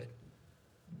 I'm good.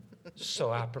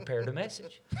 So I prepared a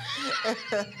message.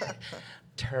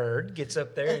 Turd gets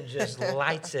up there and just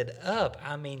lights it up.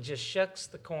 I mean, just shucks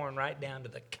the corn right down to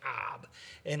the cob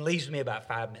and leaves me about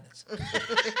 5 minutes.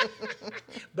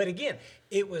 But again,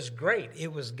 it was great.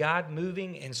 It was God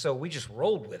moving, and so we just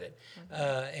rolled with it.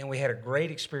 And we had a great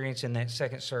experience in that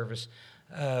second service.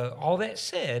 All that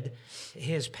said,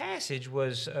 his passage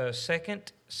was 2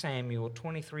 Samuel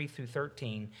 23 through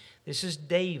 13. This is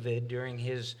David during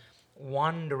his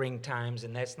wandering times,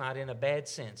 and that's not in a bad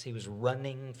sense. He was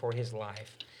running for his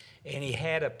life, and he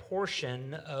had a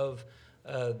portion of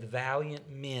the valiant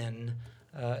men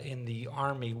in the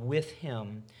army with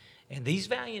him, and these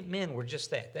valiant men were just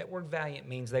that. That word valiant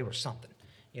means they were something.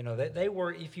 That they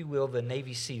were, if you will, the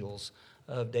Navy SEALs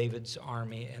of David's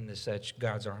army and the such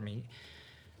God's army.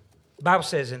 The Bible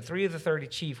says, and 3 of the 30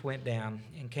 chief went down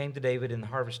and came to David in the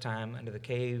harvest time under the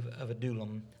cave of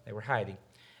Adullam. They were hiding.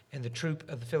 And the troop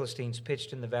of the Philistines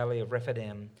pitched in the valley of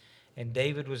Rephidim. And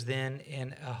David was then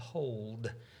in a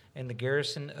hold, and the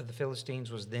garrison of the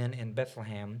Philistines was then in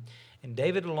Bethlehem. And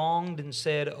David longed and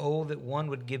said, oh, that one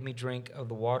would give me drink of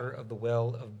the water of the well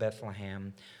of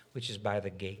Bethlehem, which is by the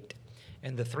gate.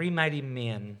 And the 3 mighty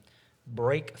men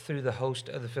break through the host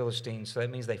of the Philistines, so that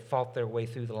means they fought their way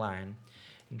through the line,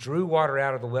 drew water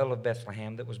out of the well of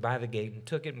Bethlehem that was by the gate, and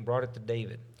took it and brought it to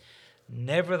David.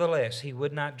 Nevertheless, he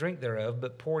would not drink thereof,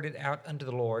 but poured it out unto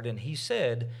the Lord. And he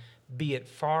said, be it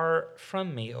far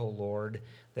from me, O Lord,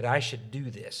 that I should do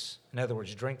this. In other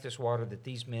words, drink this water that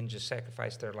these men just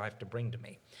sacrificed their life to bring to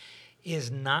me.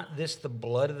 Is not this the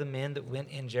blood of the men that went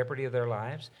in jeopardy of their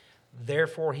lives?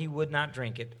 Therefore he would not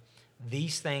drink it.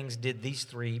 These things did these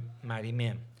 3 mighty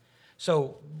men.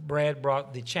 So Brad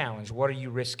brought the challenge. What are you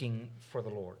risking for the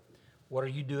Lord? What are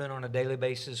you doing on a daily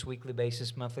basis, weekly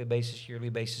basis, monthly basis, yearly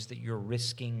basis that you're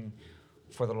risking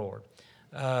for the Lord?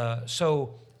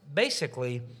 So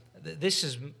basically, this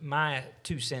is my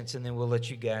 2 cents, and then we'll let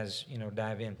you guys,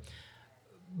 dive in.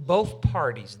 Both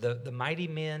parties, the mighty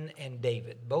men and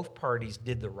David, both parties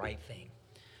did the right thing.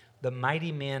 The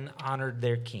mighty men honored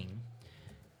their king.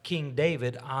 King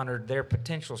David honored their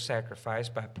potential sacrifice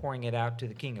by pouring it out to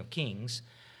the King of Kings,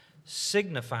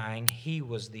 signifying he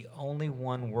was the only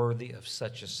one worthy of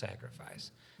such a sacrifice.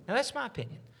 Now, that's my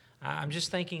opinion. I'm just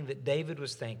thinking that David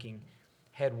was thinking,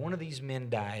 had one of these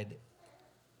men died,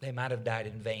 they might have died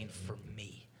in vain for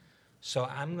me. So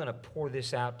I'm going to pour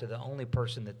this out to the only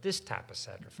person that this type of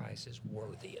sacrifice is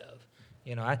worthy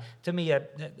of. To me,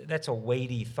 that's a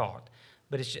weighty thought.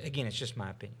 But it's just my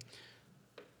opinion.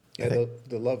 Yeah,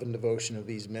 the love and devotion of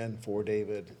these men for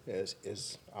David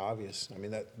is obvious. I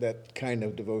mean, that kind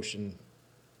of devotion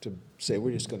to say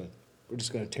we're just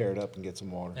gonna tear it up and get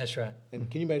some water. That's right. And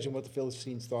can you imagine what the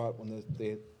Philistines thought when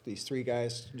these 3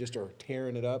 guys just are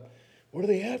tearing it up? What are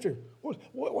they after?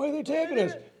 Why are they attacking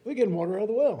us? We're getting water out of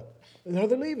the well, and now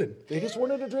they're leaving. They just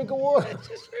wanted a drink of water.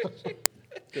 Can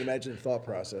you imagine the thought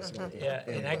process? Yeah,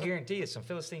 and I guarantee you, some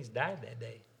Philistines died that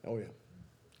day. Oh yeah.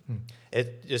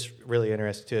 It's just really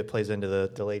interesting, too. It plays into the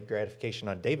delayed gratification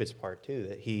on David's part, too,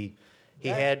 that he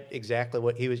had exactly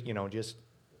what he was, just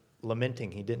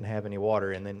lamenting he didn't have any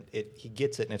water, and then he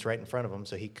gets it and it's right in front of him,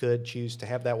 so he could choose to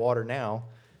have that water now,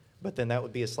 but then that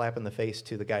would be a slap in the face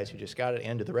to the guys who just got it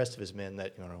and to the rest of his men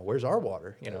that, where's our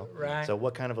water, Right. So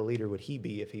what kind of a leader would he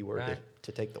be if he were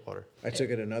to take the water? I took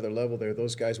it another level there.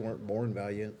 Those guys weren't born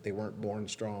valiant. They weren't born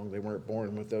strong. They weren't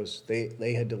born with those.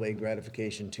 They had delayed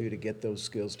gratification too to get those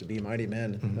skills to be mighty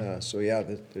men.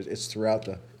 It's throughout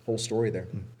the whole story there.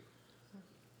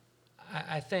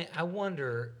 I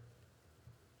wonder,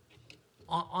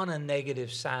 on a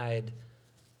negative side,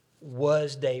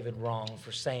 was David wrong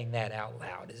for saying that out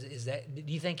loud? Is that?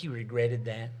 Do you think he regretted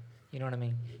that? You know what I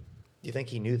mean? Do you think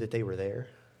he knew that they were there?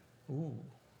 Ooh.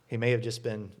 He may have just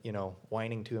been,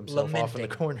 whining to himself off in the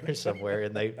corner somewhere,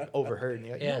 and they overheard,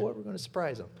 and you know what, we're going to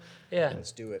surprise him. Yeah. And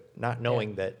Let's do it. Not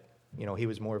knowing that, he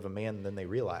was more of a man than they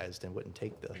realized and wouldn't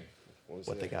take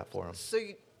what they got for him. So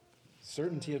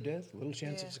Certainty of death, little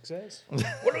chance of success.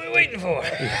 What are we waiting for?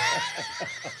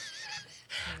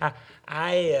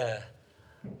 I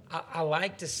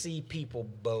like to see people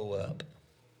bow up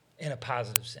in a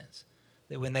positive sense.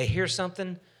 That when they hear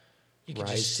something, you can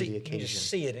just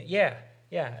see, it. Yeah.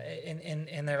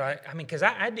 And they're like, because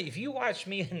I do. If you watch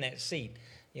me in that seat,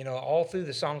 all through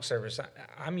the song service,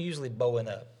 I'm usually bowing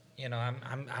up.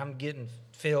 I'm getting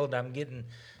filled. I'm getting,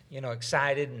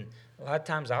 excited, and a lot of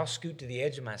times I'll scoot to the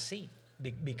edge of my seat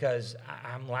because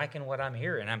I'm liking what I'm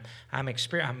hearing.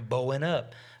 I'm bowing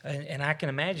up, and I can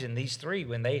imagine these three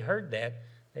when they heard that,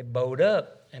 they bowed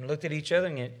up and looked at each other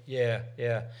and went, yeah.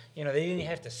 They didn't even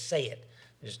have to say it.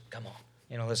 Just come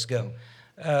on, let's go.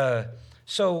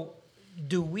 So,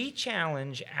 do we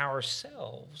challenge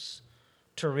ourselves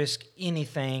to risk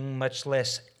anything, much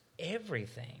less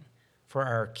everything, for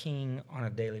our King on a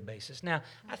daily basis? Now,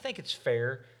 I think it's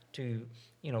fair to,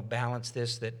 balance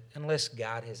this, that unless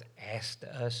God has asked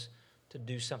us to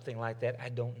do something like that, I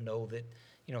don't know that,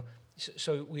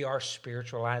 so we are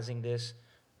spiritualizing this,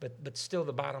 but still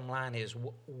the bottom line is,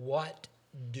 what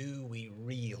do we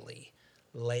really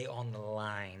lay on the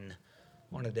line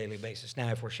on a daily basis? Now,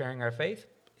 if we're sharing our faith,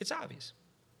 it's obvious.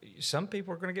 Some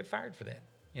people are going to get fired for that,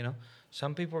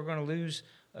 Some people are going to lose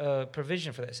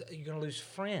provision for that. You're going to lose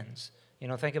friends.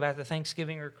 Think about the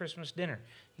Thanksgiving or Christmas dinner.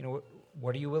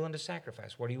 What are you willing to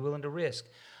sacrifice? What are you willing to risk?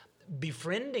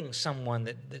 Befriending someone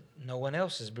that no one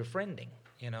else is befriending,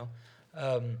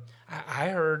 I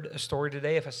heard a story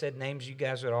today. If I said names, you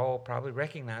guys would all probably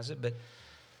recognize it, but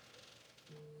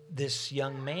this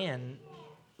young man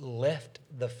left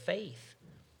the faith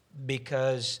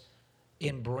because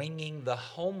in bringing the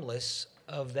homeless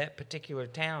of that particular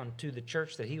town to the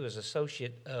church that he was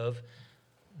associate of,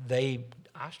 they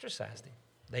ostracized him.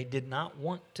 They did not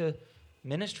want to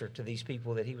minister to these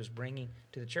people that he was bringing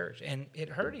to the church. And it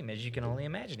hurt him, as you can only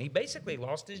imagine. He basically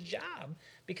lost his job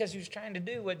because he was trying to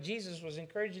do what Jesus was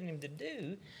encouraging him to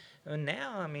do. And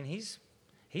now, he's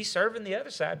serving the other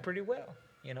side pretty well,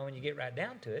 when you get right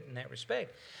down to it in that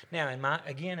respect. Now, in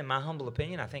my humble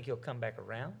opinion, I think he'll come back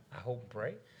around. I hope and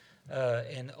pray.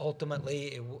 And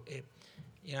ultimately,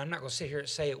 I'm not going to sit here and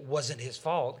say it wasn't his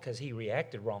fault because he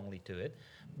reacted wrongly to it,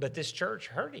 but this church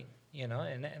hurt him,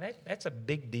 and that's a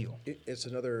big deal. It's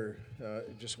another,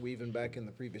 just weaving back in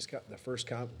the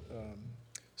first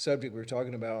subject we were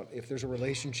talking about. If there's a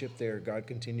relationship there, God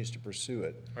continues to pursue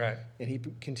it. Right. And he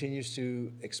continues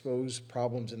to expose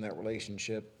problems in that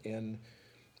relationship. And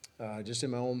just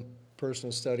in my own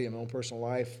personal study, in my own personal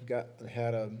life,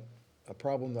 had a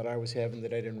problem that I was having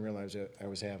that I didn't realize that I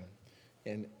was having.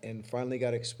 And finally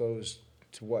got exposed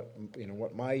to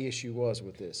what my issue was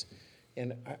with this.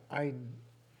 And I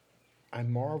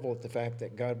marvel at the fact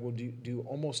that God will do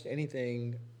almost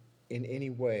anything in any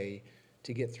way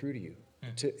to get through to you.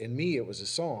 In me, it was a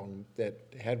song that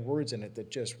had words in it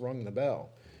that just rung the bell.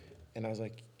 And I was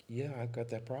like, yeah, I've got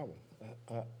that problem.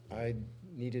 I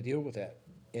need to deal with that.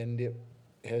 And it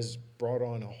has brought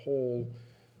on a whole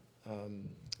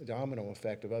domino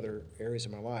effect of other areas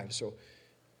of my life. So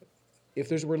if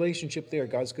there's a relationship there,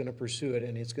 God's going to pursue it,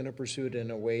 and He's going to pursue it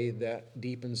in a way that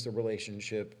deepens the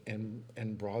relationship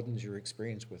and broadens your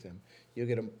experience with Him. You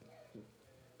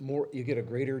get a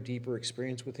greater, deeper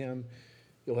experience with Him.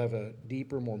 You'll have a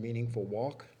deeper, more meaningful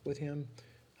walk with Him,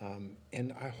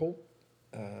 and I hope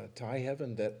to high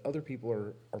heaven that other people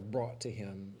are brought to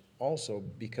Him also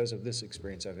because of this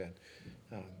experience I've had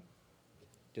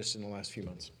just in the last few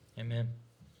months. Amen.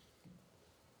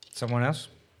 Someone else?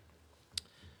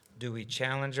 Do we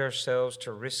challenge ourselves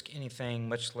to risk anything,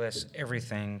 much less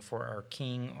everything, for our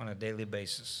King on a daily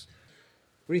basis?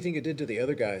 What do you think it did to the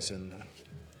other guys in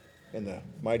the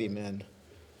mighty men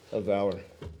of valor?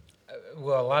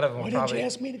 Well, a lot of them Why probably... didn't you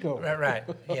ask me to go? Right,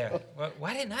 yeah. Well,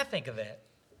 why didn't I think of that?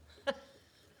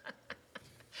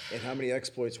 And how many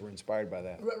exploits were inspired by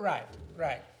that? Right.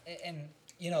 And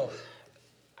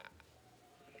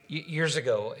years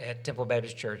ago at Temple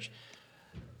Baptist Church,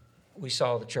 we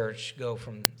saw the church go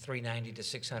from 390 to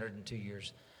 600 in 2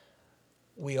 years.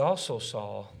 We also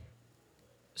saw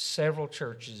several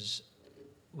churches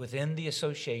within the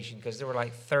association, because there were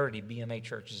like 30 BMA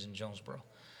churches in Jonesboro,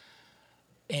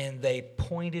 and they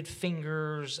pointed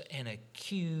fingers and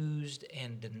accused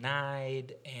and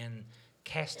denied and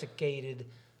castigated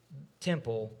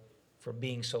Temple for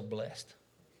being so blessed.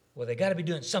 Well, they got to be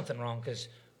doing something wrong, because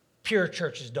pure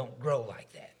churches don't grow like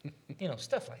that.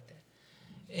 Stuff like that.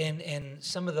 And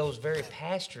some of those very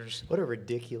pastors. What a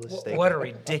ridiculous statement. What a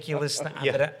ridiculous thing.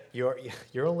 Yeah,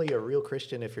 you're only a real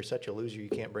Christian if you're such a loser you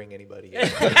can't bring anybody in.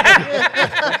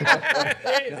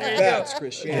 That's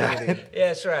Christianity. Yeah,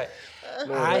 that's right.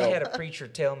 I had a preacher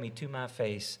tell me to my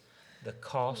face, the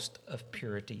cost of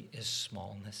purity is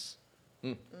smallness.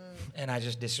 And I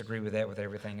just disagree with that with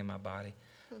everything in my body.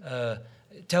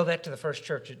 Tell that to the first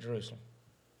church at Jerusalem.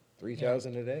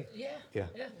 3,000 a day. Yeah.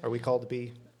 Are we called to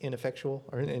be ineffectual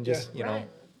and just,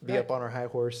 be up on our high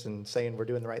horse and saying we're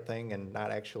doing the right thing and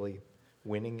not actually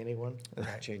winning anyone?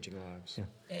 Changing lives.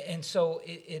 Yeah. And so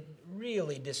it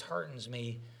really disheartens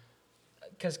me,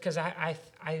 because I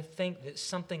think that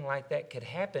something like that could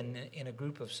happen in a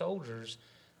group of soldiers,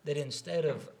 that instead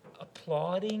of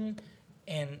applauding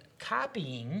and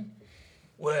copying,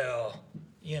 I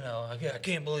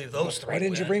can't believe those three. Why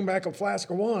didn't you bring back a flask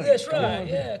of wine? That's right.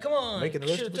 Yeah, come on. Making the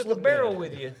You rest should of have us took a look barrel bad.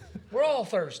 with you. We're all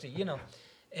thirsty,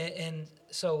 And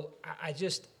so I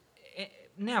just,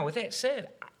 now with that said,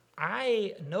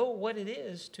 I know what it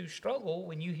is to struggle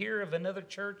when you hear of another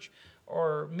church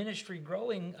or ministry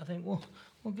growing. I think, well,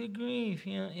 good grief.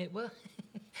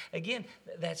 Again,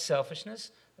 that's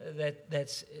selfishness.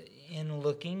 That's in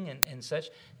looking and such.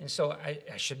 And so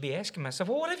I should be asking myself,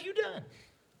 well, what have you done?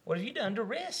 What have you done to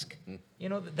risk?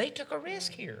 They took a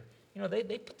risk here.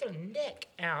 They put their neck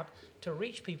out to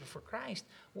reach people for Christ.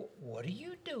 What are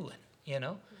you doing?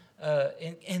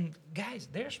 And guys,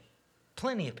 there's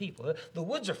plenty of people. The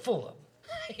woods are full of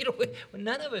them.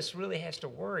 None of us really has to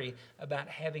worry about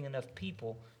having enough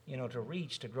people, to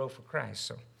reach, to grow for Christ.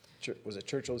 So, was it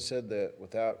Churchill who said that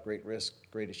without great risk,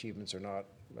 great achievements are not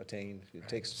attained? It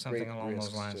takes something great along risks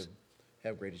those lines to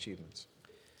have great achievements.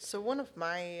 So one of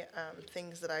my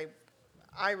things that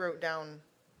I wrote down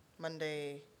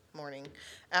Monday morning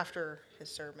after his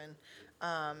sermon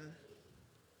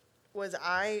was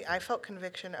I felt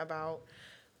conviction about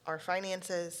our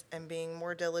finances and being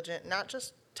more diligent, not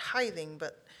just tithing,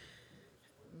 but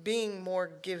being more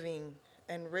giving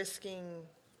and risking,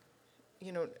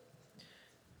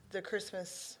 the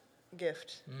Christmas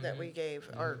gift that we gave,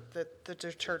 or that the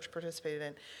church participated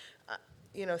in.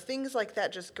 Things like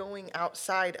that, just going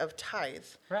outside of tithe,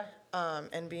 right.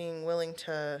 And being willing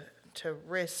to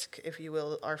risk, if you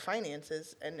will, our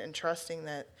finances and trusting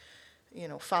that,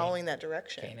 following that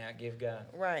direction. Can't outgive God.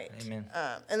 Right. Amen.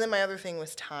 And then my other thing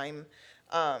was time,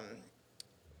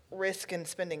 risk and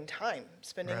spending time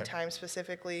time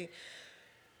specifically.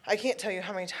 I can't tell you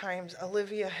how many times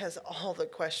Olivia has all the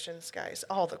questions, guys,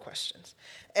 all the questions.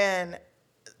 And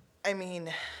I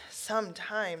mean,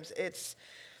 sometimes it's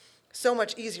so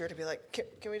much easier to be like,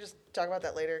 can we just talk about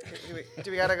that later?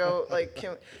 Do we gotta go?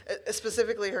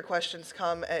 Specifically, her questions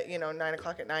come at 9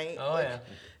 o'clock at night. Oh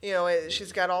yeah.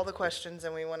 She's got all the questions,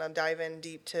 and we want to dive in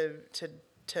deep to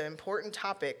important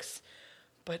topics.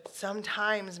 But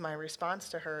sometimes my response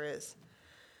to her is,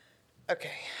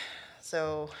 okay.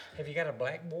 So, have you got a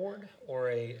blackboard or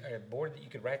a board that you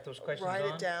could write those questions on?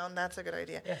 Write it down. That's a good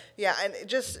idea. Yeah, and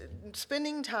just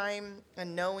spending time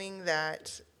and knowing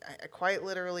that I quite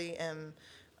literally am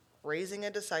raising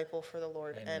a disciple for the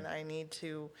Lord. Amen. And I need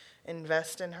to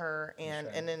invest in her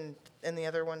and in the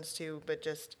other ones too, but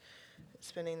just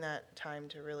spending that time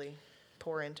to really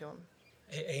pour into them.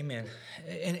 Amen.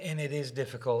 And it is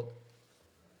difficult.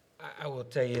 I will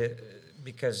tell you,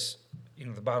 because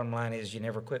the bottom line is you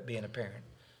never quit being a parent,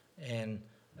 and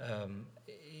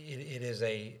it is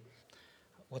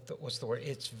what's the word?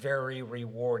 It's very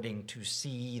rewarding to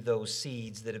see those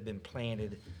seeds that have been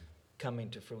planted coming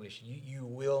to fruition. You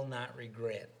will not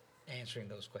regret answering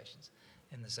those questions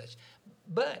and the such.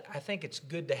 But I think it's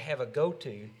good to have a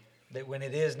go-to that when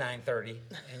it is 9:30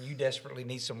 and you desperately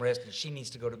need some rest and she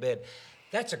needs to go to bed.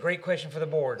 That's a great question for the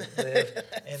board, Liv,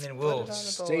 and then we'll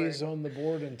stays on the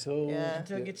board until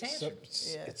it gets answered.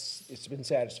 It's been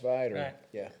satisfied, or right.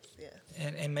 Yeah.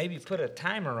 And maybe put a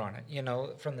timer on it,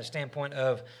 from the standpoint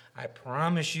of, I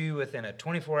promise you within a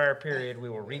 24-hour period we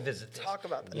will revisit this. Talk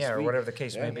about this. Yeah, or whatever the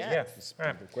case may be. Yeah.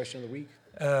 Right. The question of the week.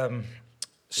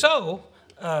 So,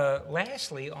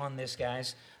 lastly on this,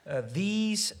 guys,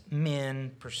 These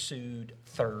men pursued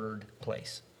third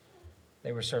place.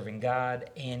 They were serving God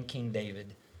and King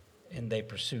David, and they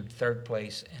pursued third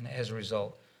place. And as a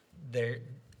result, are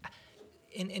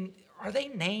they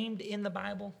named in the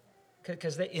Bible?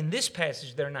 Because in this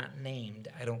passage, they're not named,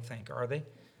 I don't think, are they?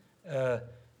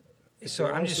 So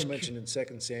I'm also mentioned in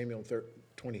 2 Samuel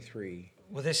 23.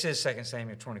 Well, this is 2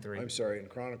 Samuel 23. I'm sorry, in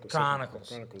Chronicles.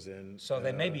 Chronicles in. So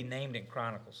they may be named in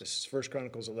Chronicles. This is 1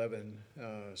 Chronicles 11,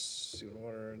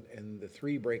 and the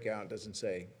 3 breakout doesn't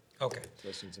say. Okay.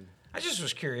 Listens in. I just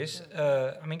was curious.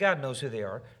 I mean, God knows who they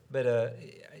are, but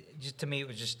just to me, it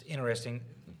was just interesting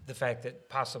the fact that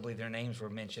possibly their names were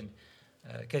mentioned.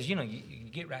 Because, you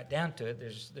get right down to it,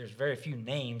 there's very few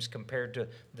names compared to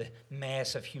the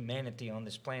mass of humanity on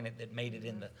this planet that made it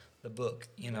in the book,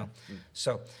 Mm-hmm.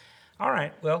 So, all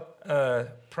right, well,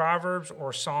 Proverbs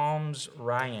or Psalms,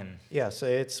 Ryan? Yeah, so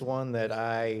it's one that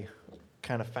I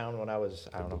kind of found when I was,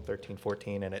 13,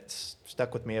 14, and it's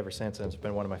stuck with me ever since, and it's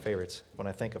been one of my favorites. When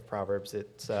I think of Proverbs,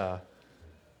 it's...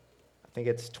 I think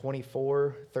it's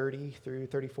 24, 30 through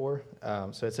 34.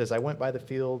 So it says, I went by the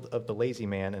field of the lazy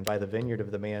man and by the vineyard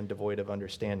of the man devoid of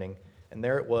understanding. And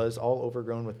there it was, all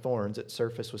overgrown with thorns. Its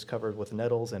surface was covered with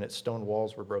nettles, and its stone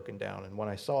walls were broken down. And when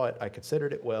I saw it, I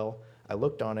considered it well. I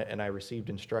looked on it, and I received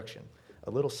instruction.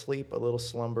 A little sleep, a little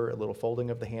slumber, a little folding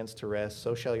of the hands to rest.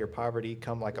 So shall your poverty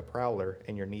come like a prowler,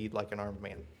 and your need like an armed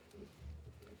man.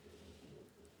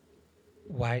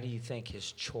 Why do you think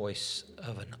his choice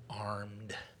of an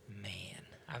armed man?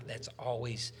 That's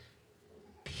always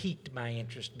piqued my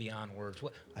interest beyond words.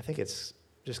 I think it's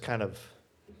just kind of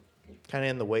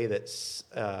in the way that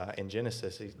in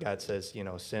Genesis, God says,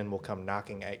 sin will come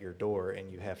knocking at your door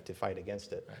and you have to fight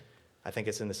against it. Right. I think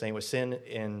it's in the same way. Sin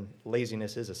and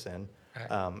laziness is a sin.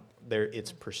 Right.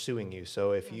 It's pursuing you.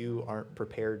 So if you aren't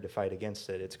prepared to fight against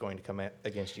it, it's going to come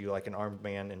against you like an armed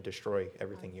man and destroy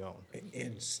everything you own.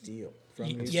 And steal from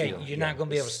you. Yeah, you're not going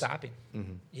to be able to stop him.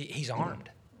 Mm-hmm. He's armed.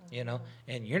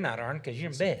 And you're not armed because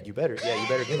you're in bed. You better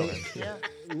get armed. Yeah.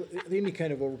 Any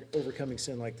kind of overcoming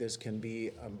sin like this can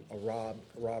be a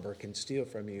robber can steal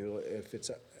from you. If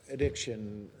it's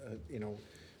addiction,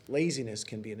 laziness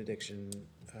can be an addiction.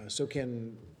 So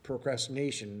can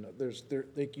procrastination.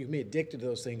 You can be addicted to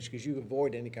those things because you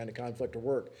avoid any kind of conflict or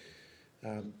work.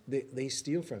 They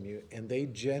steal from you, and they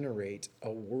generate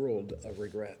a world of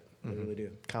regret. They really do.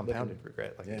 Compounded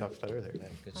regret, like we talked about earlier. Yeah,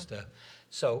 good stuff.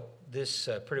 So this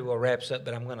pretty well wraps up,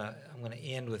 but I'm gonna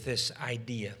end with this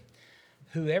idea.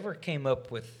 Whoever came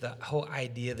up with the whole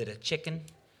idea that a chicken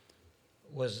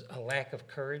was a lack of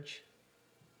courage,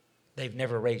 they've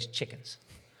never raised chickens.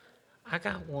 I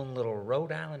got one little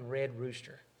Rhode Island red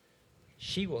rooster.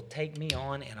 She will take me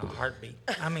on in a heartbeat.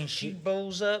 I mean, she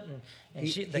bowls up and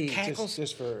the cackles.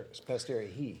 Just for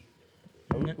posterity, he.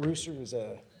 Rooster is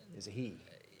a he.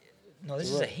 No,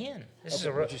 this is a hen. This is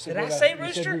a rooster. Did I say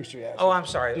rooster? Oh, I'm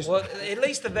sorry. Well, at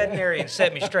least the veterinarian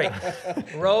set me straight.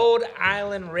 Rhode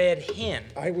Island red hen.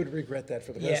 I would regret that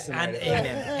for the rest of the night.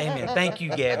 Amen. Thank you,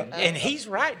 Gavin. And he's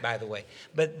right, by the way.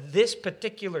 But this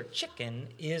particular chicken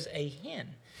is a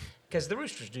hen, because the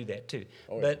roosters do that too.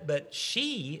 Oh, yeah. But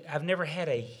I've never had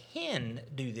a hen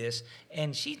do this,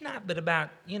 and she's not but about,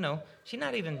 she's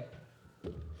not even.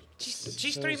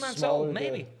 She's 3 months old,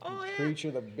 maybe. Oh, yeah.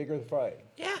 Creature, the bigger the fight.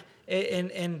 Yeah.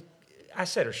 And I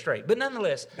set her straight, but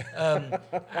nonetheless,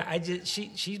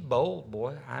 she's bold,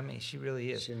 boy. I mean, she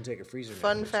really is. She didn't take a freezer.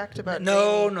 Fun fact about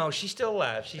Jamie. No, she's still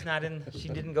alive. She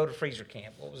didn't go to freezer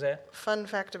camp. What was that? Fun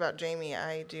fact about Jamie: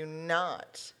 I do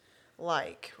not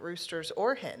like roosters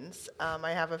or hens.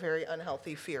 I have a very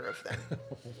unhealthy fear of them.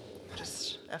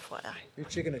 Just FYI. You're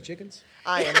chicken of chickens?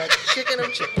 I am a chicken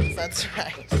of chickens. That's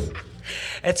right.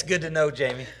 That's good to know,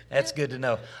 Jamie. That's good to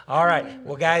know. All right.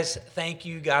 Well, guys, thank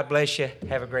you. God bless you.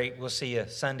 Have a great, we'll see you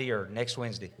Sunday or next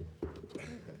Wednesday.